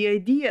and the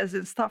ideas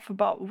and stuff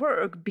about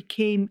work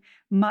became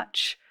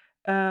much,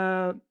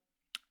 it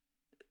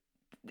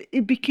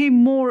became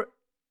more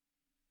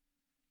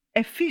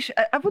efficient.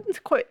 I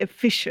wouldn't call it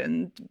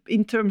efficient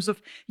in terms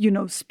of, you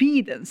know,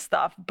 speed and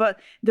stuff,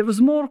 but there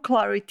was more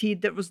clarity.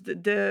 There was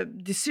the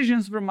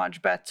decisions were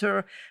much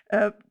better.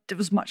 There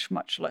was much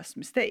less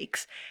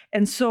mistakes.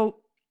 And so,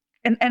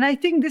 and I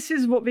think this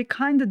is what we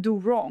kind of do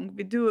wrong.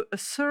 We do a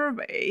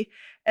survey,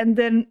 and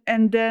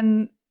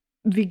then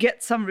we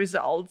get some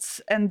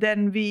results, and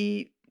then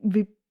we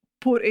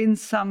put in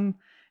some,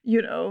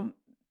 you know,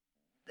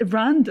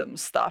 random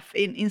stuff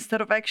in,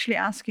 instead of actually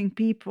asking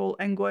people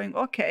and going,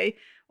 okay,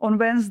 on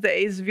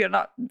Wednesdays we are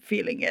not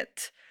feeling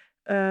it,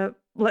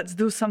 let's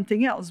do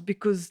something else,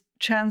 because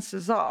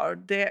chances are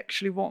they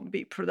actually won't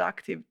be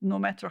productive no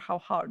matter how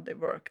hard they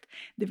worked.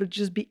 They will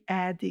just be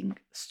adding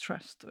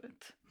stress to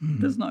it.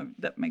 Does not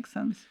that make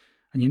sense?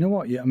 And you know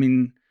what? Yeah, I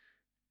mean,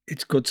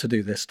 it's good to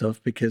do this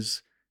stuff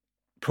because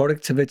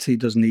productivity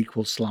doesn't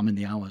equal slamming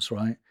the hours,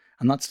 right?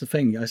 And that's the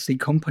thing. I see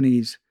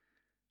companies,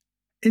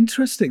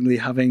 interestingly,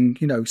 having,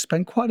 you know,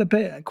 spent quite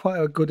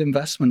a good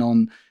investment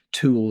on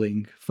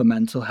tooling for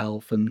mental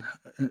health and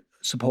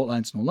support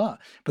lines and all that.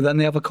 But then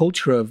they have a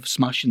culture of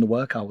smashing the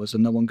work hours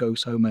and no one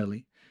goes home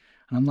early.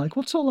 And I'm like,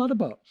 what's all that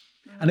about?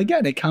 And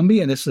again, it can be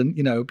innocent,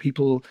 you know,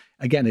 people,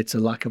 again, it's a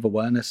lack of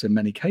awareness in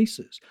many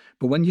cases.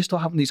 But when you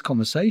start having these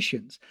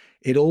conversations,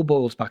 it all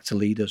boils back to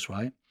leaders,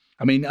 right?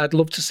 I mean, I'd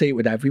love to see it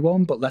with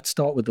everyone, but let's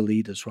start with the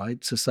leaders,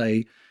 right? To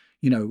say,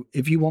 you know,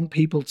 if you want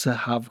people to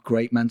have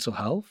great mental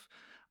health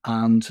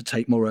and to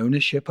take more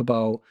ownership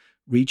about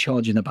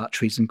recharging the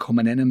batteries and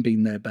coming in and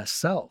being their best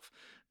self,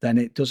 then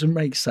it doesn't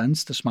make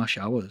sense to smash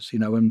hours, you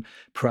know, and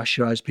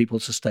pressurize people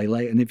to stay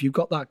late. And if you've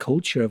got that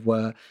culture of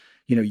where,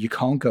 you know, you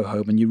can't go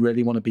home and you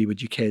really want to be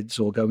with your kids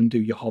or go and do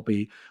your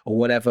hobby or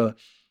whatever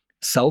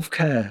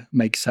self-care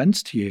makes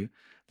sense to you,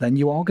 then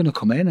you are going to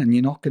come in and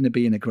you're not going to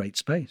be in a great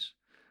space.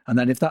 And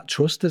then if that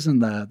trust isn't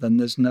there, then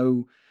there's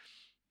no,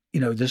 you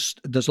know,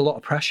 there's a lot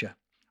of pressure.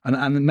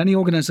 And many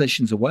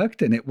organizations I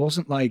worked in, it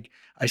wasn't like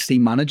I see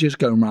managers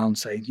going around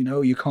saying, you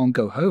know, you can't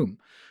go home.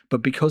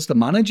 But because the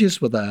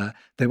managers were there,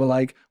 they were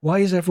like, why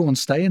is everyone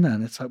staying there?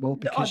 And it's like, well,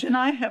 because... and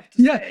I have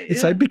to say,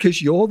 it's like,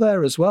 because you're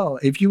there as well.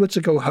 If you were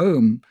to go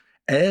home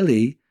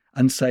early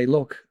and say,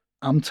 look,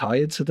 I'm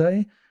tired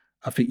today.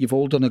 I think you've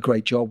all done a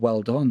great job.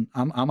 Well done.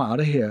 I'm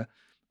out of here.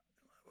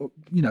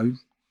 You know,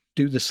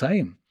 do the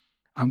same.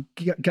 I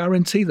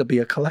guarantee there'll be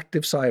a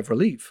collective sigh of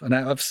relief. And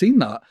I've seen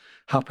that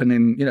happen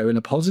in, you know, in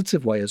a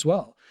positive way as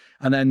well.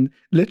 And then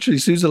literally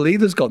as soon as the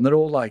leader's gone, they're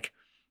all like,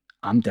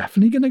 I'm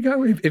definitely going to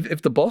go.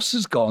 If the boss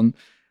is gone,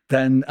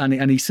 then,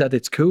 and he said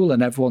it's cool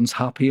and everyone's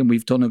happy and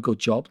we've done a good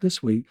job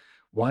this week,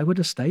 why would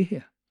I stay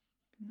here?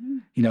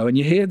 You know, and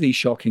you hear these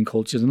shocking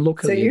cultures and look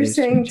at it. So you're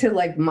saying to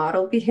like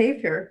model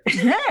behavior.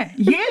 Yeah.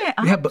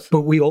 Yeah, but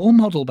we all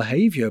model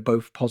behavior,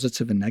 both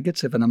positive and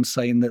negative. And I'm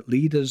saying that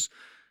leaders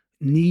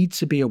need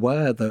to be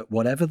aware that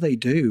whatever they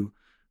do,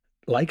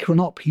 like it or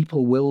not,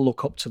 people will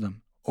look up to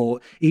them.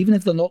 Or even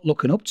if they're not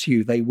looking up to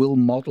you, they will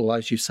model,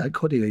 as you said,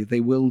 Cordelia,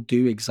 they will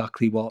do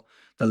exactly what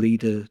the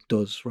leader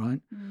does,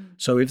 right?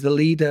 So if the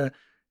leader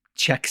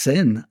checks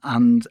in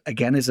and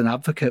again is an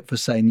advocate for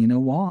saying, you know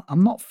what,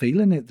 I'm not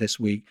feeling it this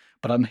week,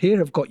 but I'm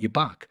here, I've got your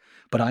back,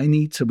 but I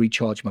need to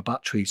recharge my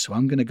battery, so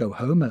I'm going to go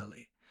home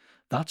early.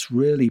 That's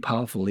really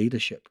powerful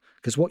leadership,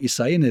 because what you're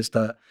saying is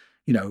that,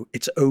 you know,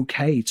 it's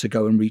okay to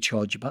go and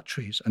recharge your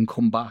batteries and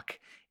come back,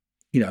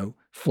 you know,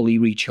 fully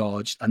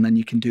recharged, and then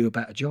you can do a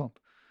better job.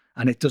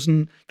 And it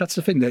doesn't, that's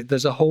the thing, that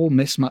there's a whole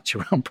mismatch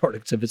around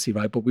productivity,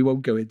 right? But we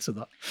won't go into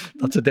that.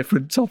 That's a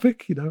different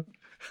topic, you know?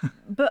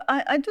 But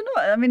I don't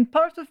know. I mean,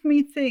 part of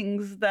me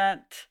thinks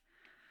that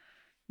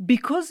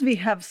because we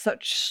have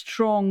such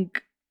strong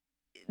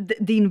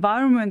the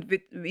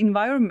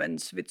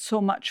environments with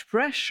so much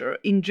pressure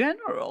in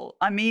general.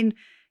 I mean,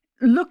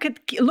 look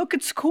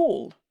at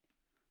school.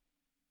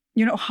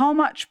 You know how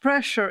much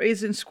pressure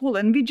is in school,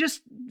 and we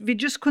just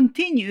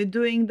continue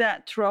doing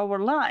that through our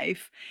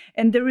life,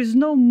 and there is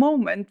no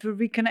moment where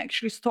we can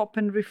actually stop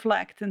and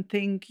reflect and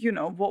think, you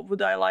know, what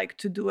would I like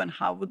to do and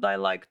how would I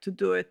like to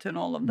do it and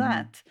all of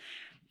that.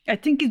 I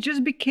think it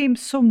just became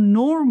so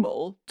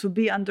normal to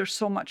be under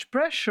so much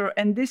pressure,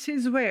 and this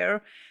is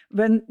where,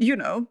 when you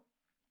know,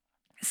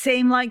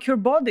 same like your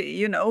body,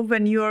 you know,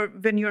 when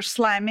you're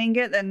slamming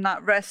it and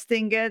not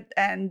resting it,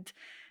 and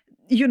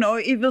you know,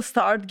 it will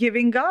start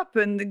giving up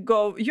and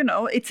go, you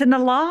know, it's an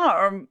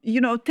alarm,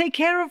 you know, take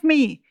care of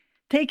me.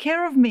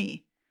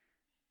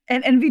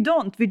 And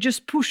we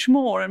just push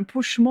more and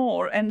push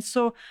more. And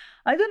so,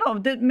 I don't know,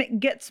 that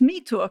gets me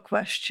to a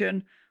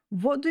question.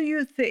 What do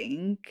you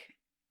think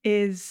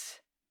is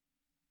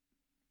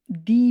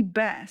the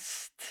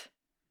best,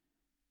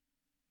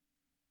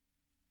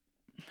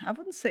 I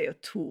wouldn't say a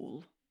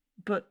tool,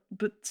 but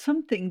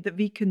something that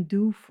we can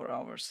do for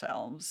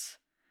ourselves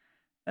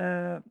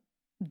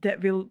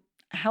that will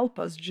help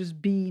us just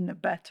be in a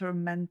better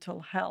mental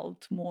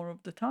health more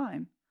of the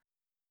time?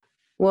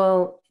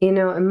 Well, you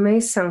know, it may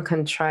sound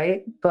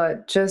contrite,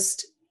 but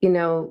just, you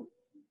know,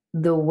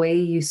 the way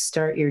you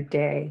start your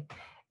day.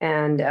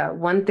 And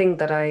one thing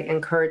that I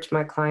encourage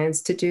my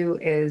clients to do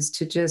is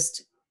to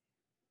just,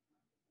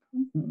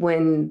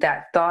 when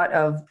that thought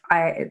of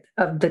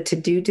the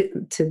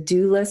to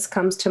do list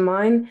comes to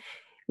mind,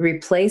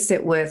 replace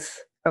it with,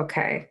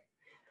 okay,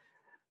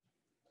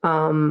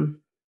 um,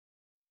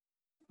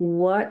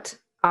 what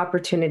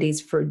opportunities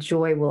for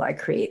joy will I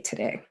create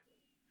today?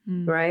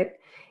 Right.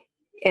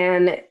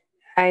 And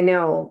I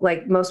know,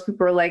 like, most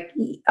people are like,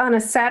 on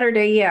a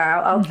Saturday, yeah,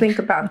 I'll think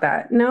about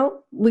that. No,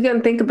 we're going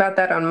to think about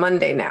that on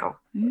Monday now,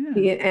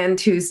 and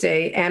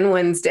Tuesday and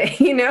Wednesday,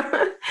 you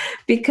know,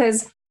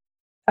 because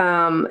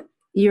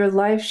your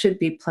life should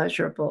be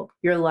pleasurable.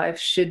 Your life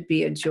should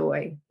be a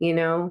joy, you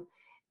know,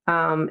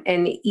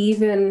 and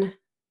even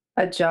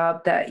a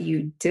job that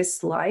you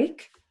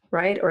dislike,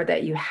 right, or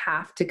that you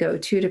have to go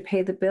to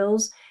pay the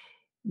bills,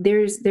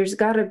 there's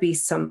got to be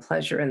some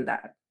pleasure in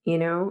that, you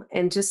know,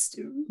 and just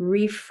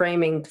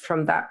reframing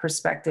from that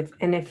perspective.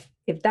 And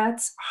if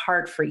that's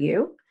hard for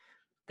you,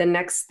 the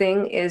next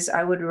thing is,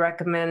 I would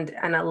recommend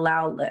an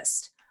allow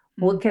list.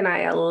 What can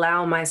I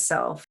allow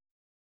myself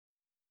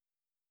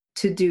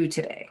to do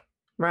today,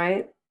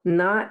 right?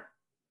 Not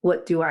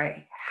what do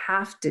I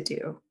have to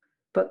do,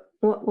 but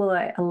what will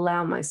I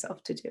allow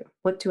myself to do?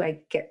 What do I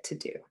get to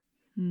do?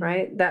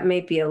 Right? That may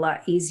be a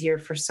lot easier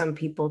for some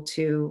people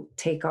to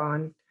take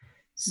on.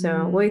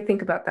 So what do you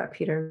think about that,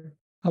 Peter?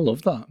 I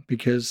love that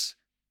because,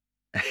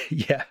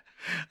 yeah,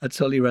 I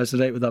totally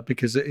resonate with that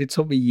because it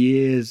took me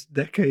years,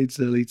 decades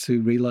really,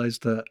 to realize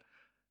that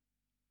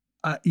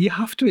you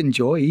have to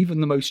enjoy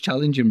even the most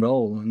challenging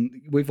role.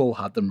 And we've all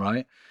had them,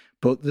 right?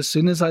 But as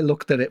soon as I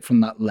looked at it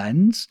from that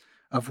lens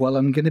of, well,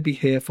 I'm going to be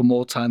here for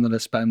more time than I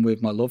spend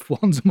with my loved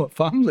ones and my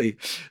family.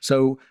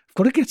 So I've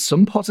got to get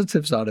some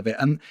positives out of it.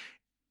 And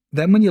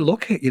then when you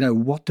look at, you know,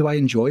 what do I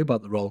enjoy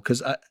about the role?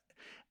 Because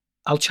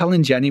I'll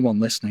challenge anyone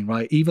listening,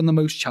 right? Even the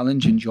most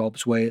challenging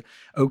jobs where,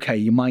 okay,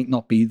 you might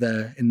not be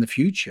there in the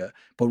future,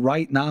 but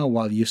right now,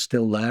 while you're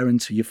still there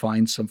until you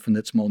find something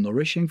that's more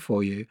nourishing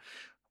for you,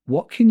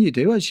 what can you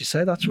do? As you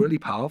say, that's really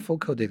powerful,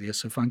 Cordelia.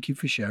 So thank you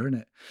for sharing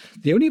it.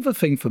 The only other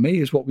thing for me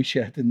is what we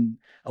shared in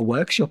a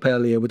workshop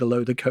earlier with a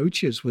load of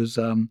coaches was,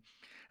 and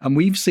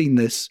we've seen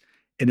this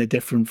in a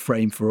different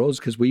frame for us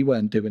because we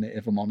weren't doing it,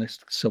 if I'm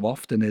honest, so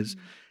often, is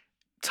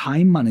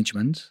time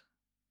management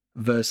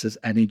versus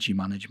energy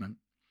management.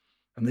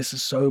 And this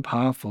is so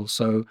powerful.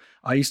 So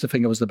I used to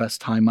think I was the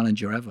best time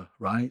manager ever,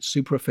 right?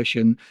 Super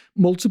efficient,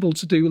 multiple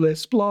to-do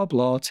lists, blah,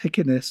 blah,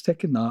 ticking this,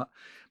 ticking that.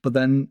 But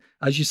then,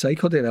 as you say,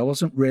 Cordelia, I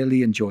wasn't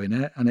really enjoying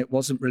it and it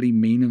wasn't really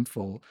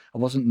meaningful. I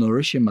wasn't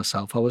nourishing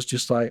myself. I was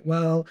just like,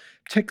 well,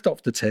 ticked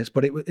off the test,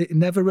 but it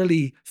never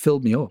really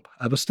filled me up.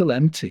 I was still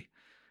empty.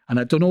 And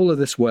I'd done all of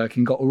this work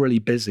and got really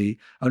busy.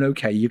 And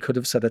okay, you could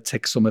have said I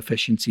ticked some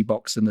efficiency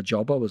box in the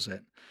job I was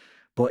in.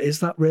 But is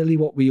that really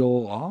what we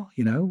all are?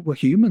 You know, we're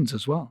humans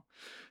as well.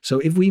 So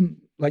if we,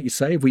 like you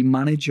say, if we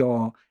manage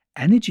our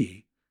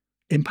energy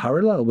in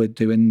parallel with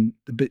doing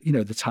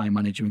the time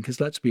management, because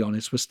let's be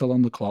honest, we're still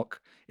on the clock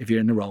if you're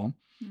in the role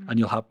and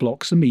you'll have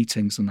blocks of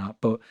meetings and that.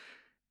 But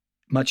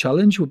my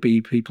challenge would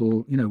be,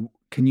 people, you know,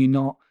 can you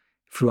not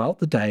throughout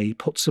the day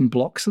put some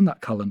blocks in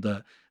that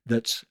calendar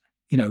that's,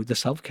 you know, the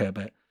self-care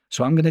bit.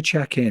 So I'm going to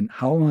check in.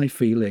 How am I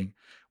feeling?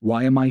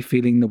 Why am I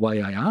feeling the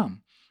way I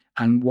am?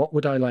 And what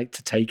would I like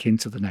to take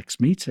into the next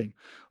meeting?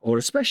 Or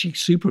especially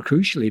super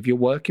crucially, if you're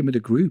working with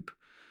a group,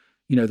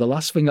 you know, the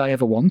last thing I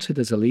ever wanted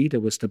as a leader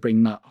was to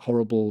bring that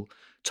horrible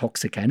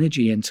toxic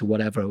energy into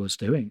whatever I was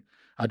doing.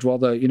 I'd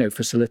rather,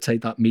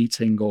 facilitate that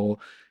meeting or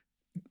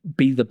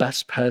be the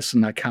best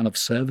person I can of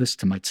service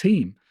to my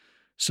team.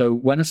 So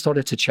when I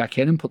started to check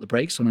in and put the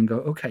brakes on and go,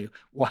 okay,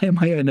 why am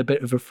I in a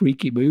bit of a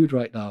freaky mood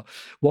right now?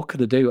 What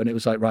could I do? And it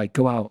was like, right,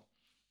 go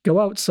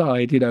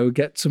outside,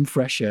 get some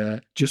fresh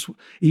air. Just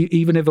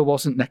even if it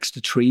wasn't next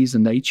to trees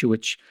and nature,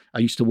 which I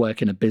used to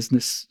work in a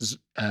business,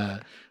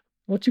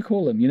 what do you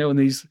call them? In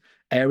these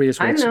areas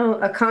where I know,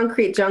 a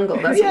concrete jungle.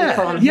 That's what we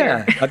call them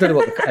here. I don't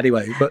know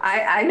anyway, but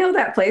I know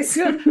that place.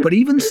 But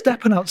even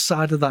stepping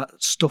outside of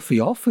that stuffy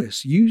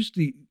office used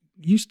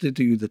to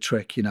do the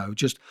trick,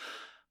 just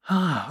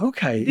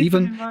okay.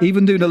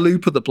 Even doing a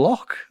loop of the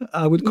block,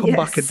 I would come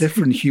back a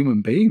different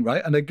human being,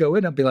 right? And I'd go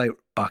in and be like,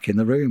 back in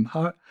the room.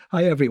 Hi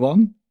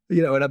everyone.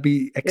 And I'd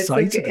be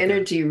excited. It's like an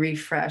energy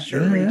refresh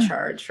or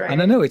recharge, right?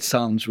 And I know it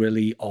sounds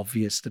really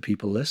obvious to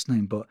people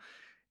listening, but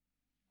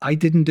I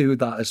didn't do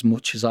that as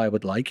much as I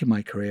would like in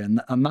my career.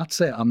 And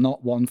that's it. I'm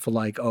not one for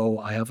like, oh,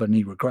 I have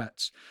any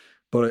regrets.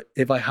 But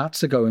if I had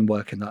to go and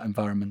work in that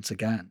environment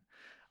again,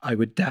 I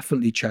would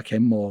definitely check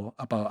in more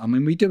about,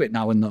 we do it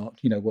now and not,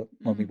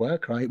 when we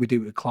work, right? We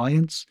do it with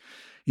clients.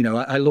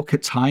 I look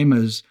at time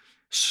as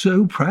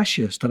so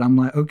precious that I'm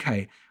like,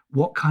 okay,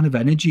 what kind of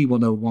energy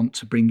will I want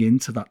to bring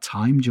into that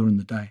time during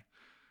the day?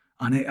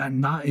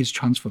 And that is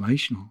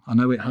transformational. I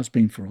know it has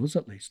been for us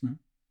at least, no?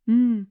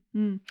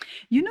 Mm-hmm.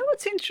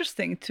 What's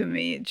interesting to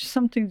me, just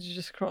something that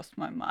just crossed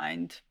my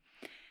mind.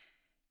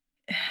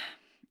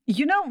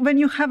 When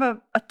you have a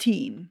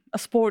team, a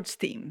sports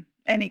team,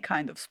 any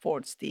kind of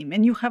sports team,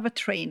 and you have a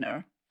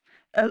trainer,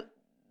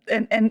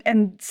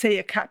 and say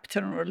a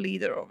captain or a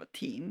leader of a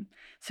team,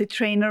 say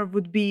trainer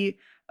would be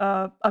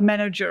a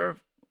manager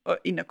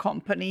in a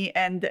company,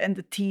 and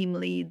the team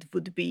lead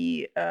would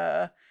be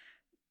the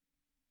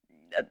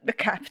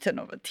captain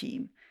of a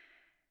team.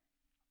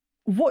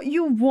 What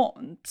you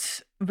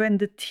want when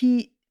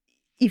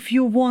if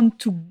you want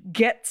to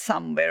get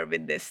somewhere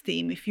with this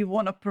team, if you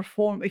want to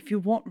perform, if you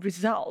want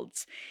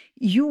results,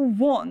 you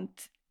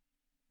want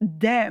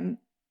them,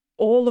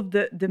 all of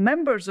the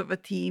members of a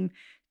team,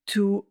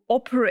 to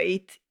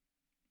operate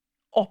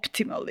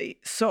optimally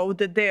so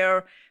that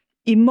they're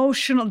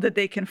emotional, that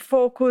they can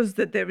focus,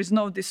 that there is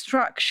no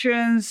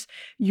distractions.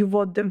 You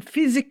want them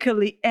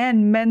physically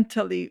and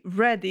mentally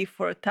ready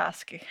for a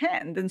task at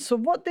hand. And so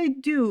what they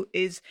do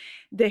is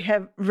they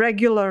have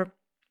regular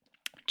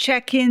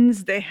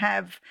check-ins, they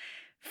have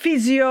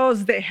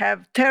physios, they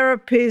have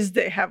therapists,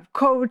 they have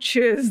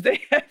coaches, they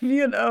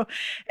have,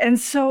 and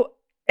so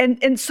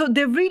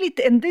they're really,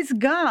 and this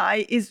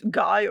guy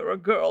or a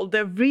girl,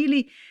 they're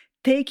really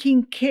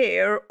taking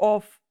care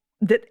of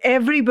that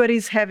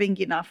everybody's having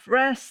enough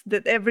rest,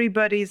 that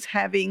everybody's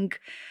having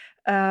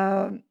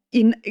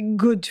in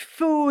good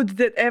food,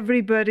 that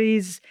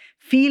everybody's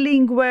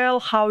feeling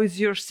well, how is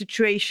your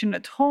situation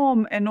at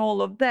home, and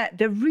all of that.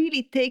 They're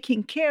really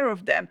taking care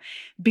of them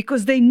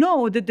because they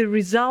know that the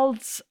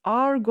results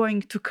are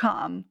going to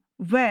come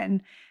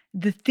when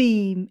the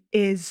team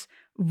is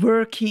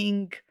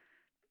working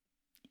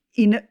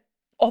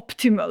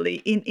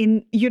optimally,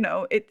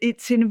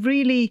 it's in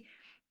really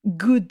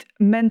good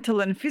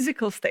mental and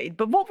physical state.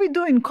 But what we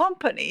do in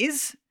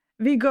companies,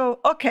 we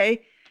go,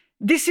 okay,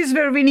 this is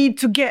where we need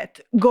to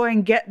go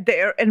and get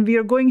there, and we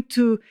are going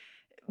to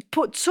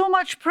put so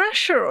much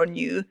pressure on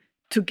you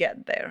to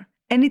get there,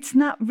 and it's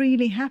not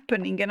really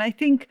happening. And I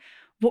think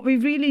what we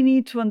really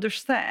need to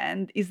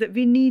understand is that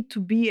we need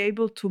to be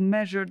able to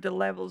measure the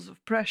levels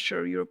of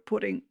pressure we are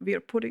putting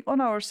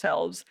on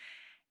ourselves.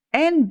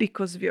 And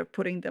because we are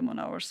putting them on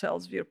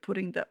ourselves, we are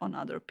putting that on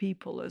other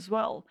people as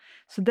well.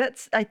 So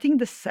that's, I think,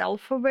 the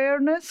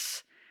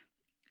self-awareness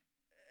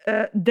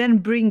then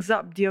brings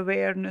up the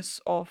awareness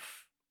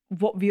of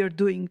what we are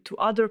doing to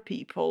other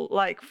people.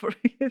 Like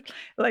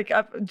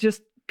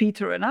just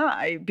Peter and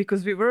I,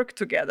 because we work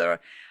together,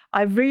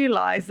 I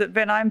realized that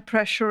when I'm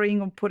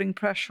pressuring or putting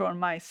pressure on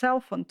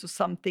myself onto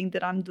something,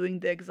 that I'm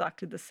doing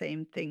exactly the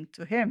same thing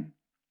to him.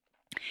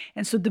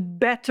 And so the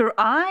better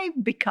I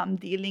become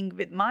dealing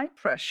with my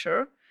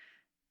pressure,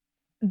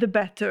 the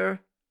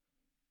better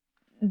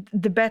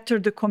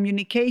the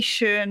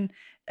communication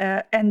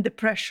and the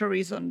pressure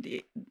is on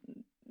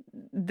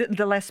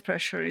the less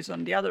pressure is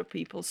on the other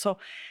people. So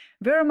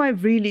where am I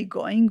really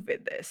going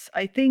with this?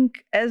 I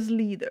think as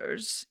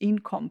leaders in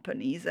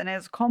companies and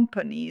as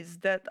companies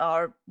that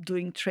are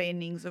doing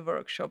trainings or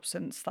workshops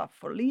and stuff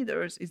for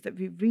leaders, is that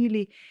we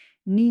really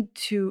need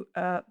to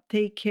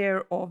take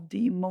care of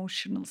the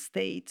emotional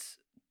states,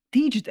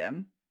 teach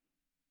them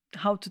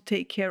how to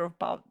take care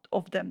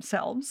of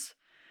themselves,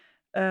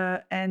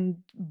 and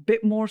a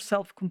bit more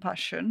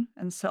self-compassion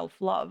and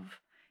self-love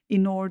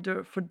in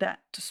order for that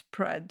to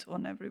spread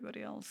on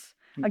everybody else.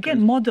 Okay.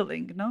 Again,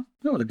 modeling, no?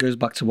 No, it goes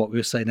back to what we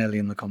were saying earlier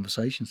in the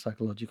conversation,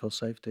 psychological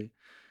safety.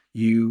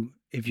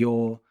 If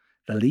you're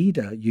the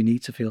leader, you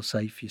need to feel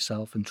safe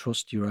yourself and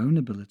trust your own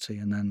ability.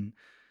 And then,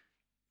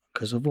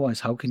 because otherwise,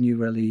 how can you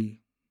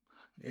really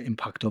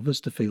impact others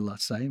to feel that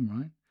same,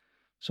 right?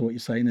 So what you're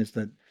saying is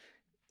that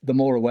the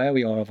more aware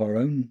we are of our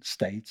own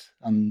state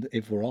and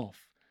if we're off,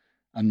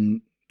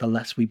 and the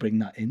less we bring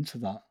that into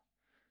that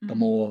the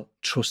more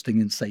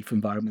trusting and safe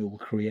environment we'll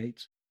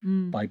create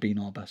by being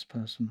our best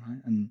person,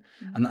 right?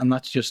 And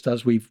that's just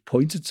as we've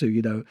pointed to,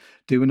 you know,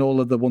 doing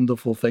all of the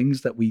wonderful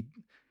things that we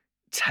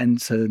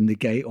tend to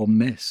negate or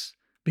miss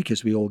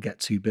because we all get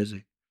too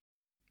busy.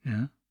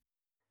 Yeah.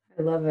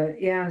 I love it.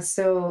 Yeah.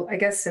 So I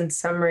guess in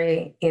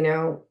summary, you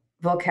know,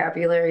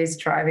 vocabulary is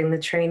driving the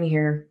train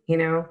here, you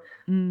know,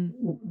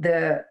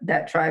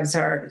 that drives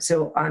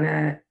so on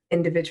a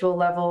individual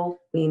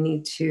level, we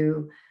need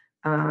to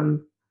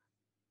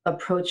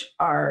approach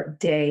our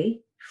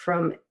day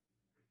from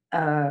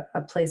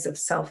a place of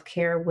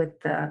self-care with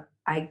the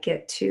I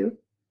get to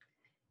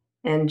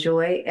and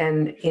joy,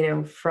 and, you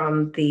know,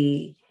 from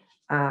the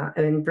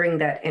and bring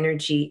that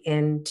energy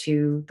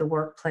into the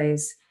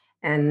workplace.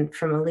 And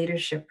from a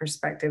leadership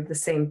perspective, the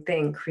same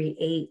thing,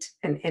 create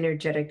an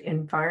energetic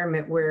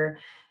environment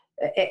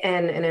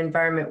and an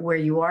environment where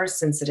you are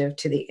sensitive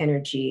to the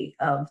energy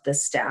of the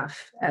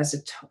staff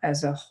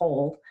as a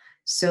whole,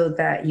 so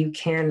that you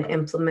can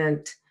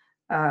implement,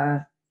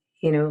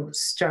 you know,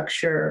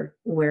 structure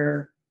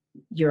where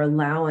you're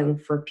allowing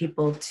for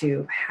people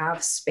to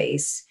have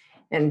space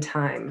and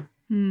time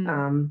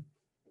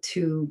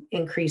to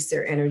increase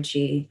their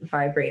energy,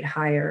 vibrate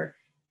higher,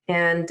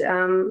 and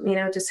you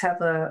know, just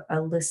have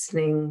a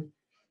listening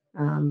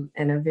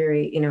and a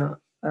very, you know,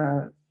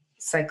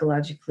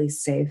 psychologically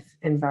safe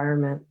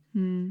environment.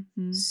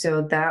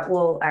 So that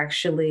will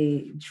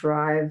actually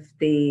drive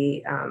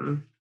the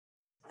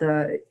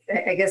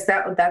I guess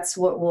that's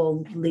what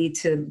will lead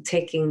to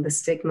taking the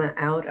stigma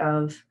out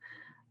of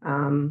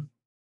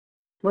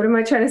what am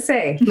I trying to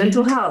say?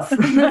 Mental health.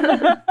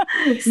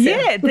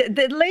 Yeah,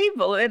 the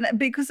label, and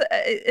because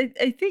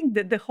I think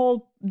that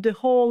the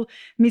whole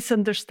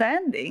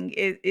misunderstanding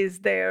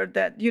is there,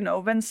 that, you know,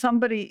 when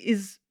somebody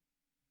is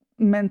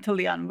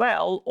mentally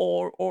unwell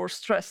or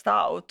stressed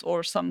out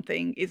or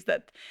something, is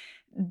that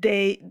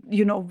they,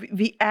 you know,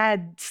 we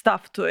add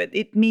stuff to it.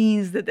 It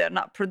means that they're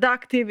not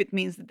productive. It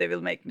means that they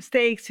will make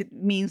mistakes. It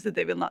means that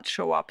they will not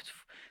show up.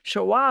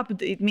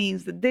 It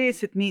means that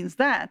this, it means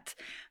that.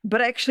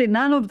 But actually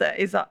none of that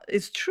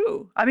is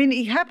true. I mean,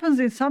 it happens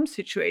in some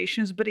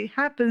situations, but it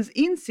happens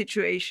in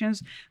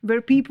situations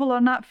where people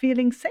are not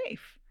feeling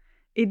safe.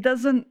 It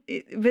doesn't,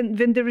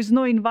 when there is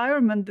no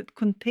environment that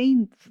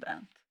contains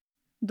that.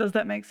 Does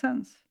that make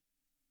sense?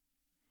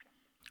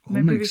 All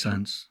makes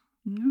sense.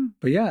 Yeah.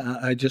 But yeah,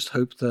 I just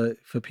hope that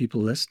for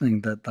people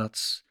listening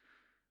that's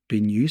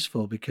been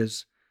useful,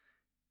 because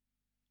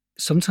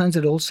sometimes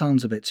it all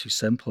sounds a bit too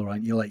simple,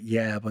 right? You're like,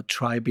 yeah, but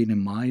try being in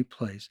my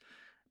place.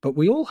 But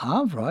we all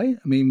have, right?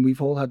 I mean,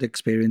 we've all had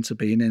experience of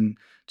being in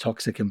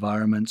toxic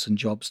environments and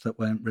jobs that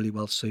weren't really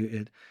well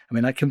suited. I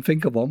mean, I can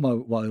think of one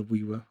while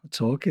we were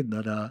talking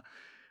that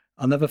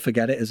I'll never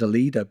forget it as a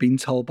leader, being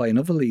told by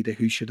another leader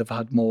who should have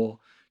had more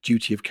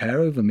duty of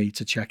care over me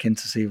to check in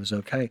to see if it was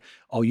okay.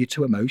 Oh, you're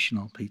too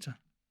emotional, Peter.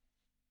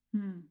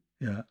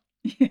 Yeah.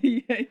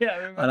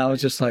 Yeah. And I was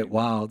just like,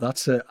 wow,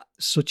 that's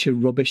such a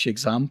rubbish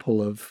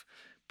example of,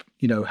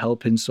 you know,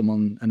 helping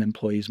an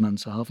employee's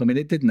mental health. I mean,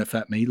 it didn't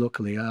affect me,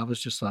 luckily. I was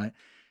just like,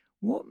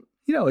 what?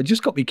 You know, it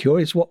just got me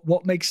curious.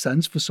 What makes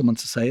sense for someone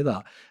to say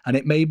that? And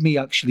it made me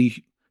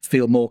actually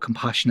feel more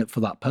compassionate for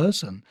that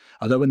person.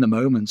 Although in the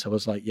moment I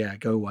was like, yeah,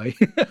 go away.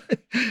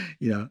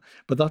 You know,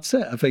 but that's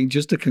it. I think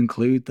just to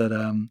conclude that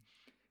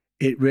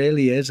it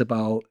really is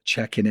about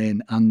checking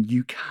in, and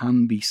you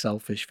can be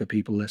selfish for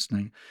people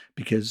listening,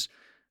 because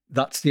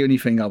that's the only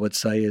thing I would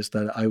say is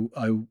that I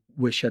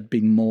wish I'd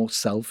been more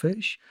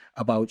selfish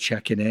about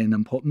checking in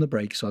and putting the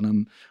brakes on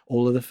them,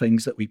 all of the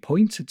things that we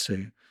pointed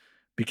to,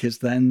 because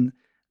then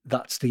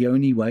that's the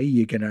only way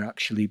you're going to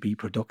actually be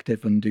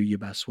productive and do your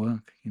best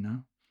work, you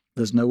know?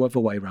 There's no other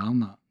way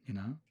around that, you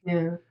know?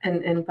 Yeah.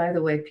 And by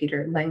the way,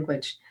 Peter,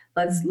 language,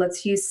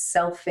 let's use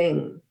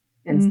selfing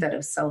instead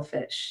of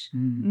selfish. You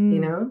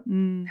know?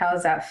 How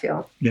does that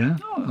feel? Yeah.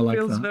 Oh, I like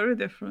feels that. very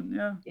different.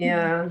 Yeah.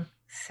 Yeah.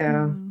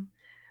 So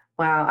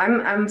wow,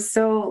 I'm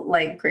so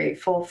like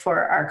grateful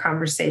for our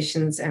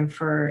conversations and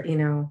for, you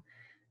know,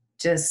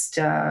 just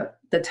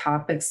the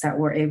topics that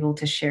we're able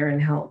to share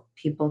and help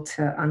people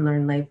to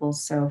unlearn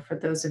labels. So for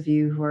those of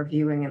you who are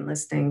viewing and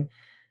listening,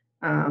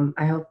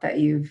 I hope that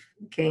you've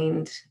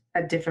gained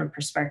a different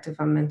perspective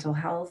on mental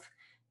health,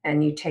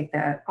 and you take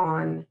that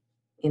on,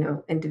 you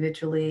know,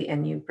 individually,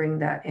 and you bring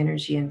that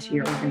energy into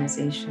your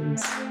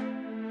organizations.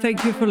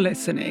 Thank you for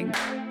listening.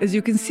 As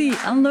you can see,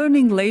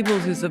 Unlearning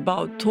Labels is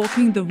about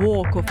talking the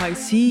walk of I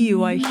see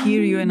you, I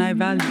hear you, and I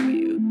value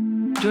you.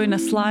 Join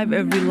us live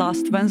every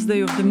last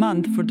Wednesday of the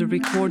month for the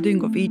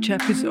recording of each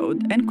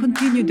episode, and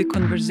continue the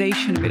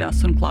conversation with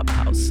us on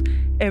Clubhouse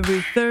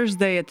every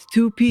Thursday at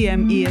 2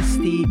 p.m.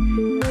 EST,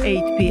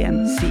 8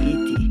 p.m.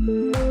 CET.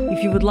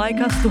 If you would like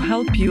us to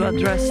help you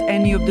address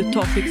any of the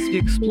topics we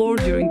explore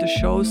during the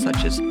show,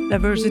 such as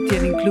diversity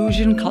and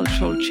inclusion,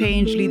 cultural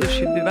change,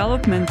 leadership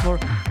development, or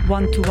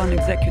one-to-one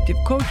executive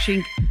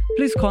coaching,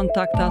 please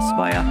contact us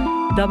via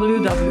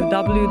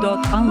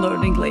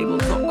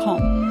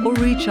www.unlearninglabels.com or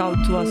reach out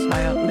to us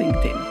via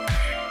LinkedIn.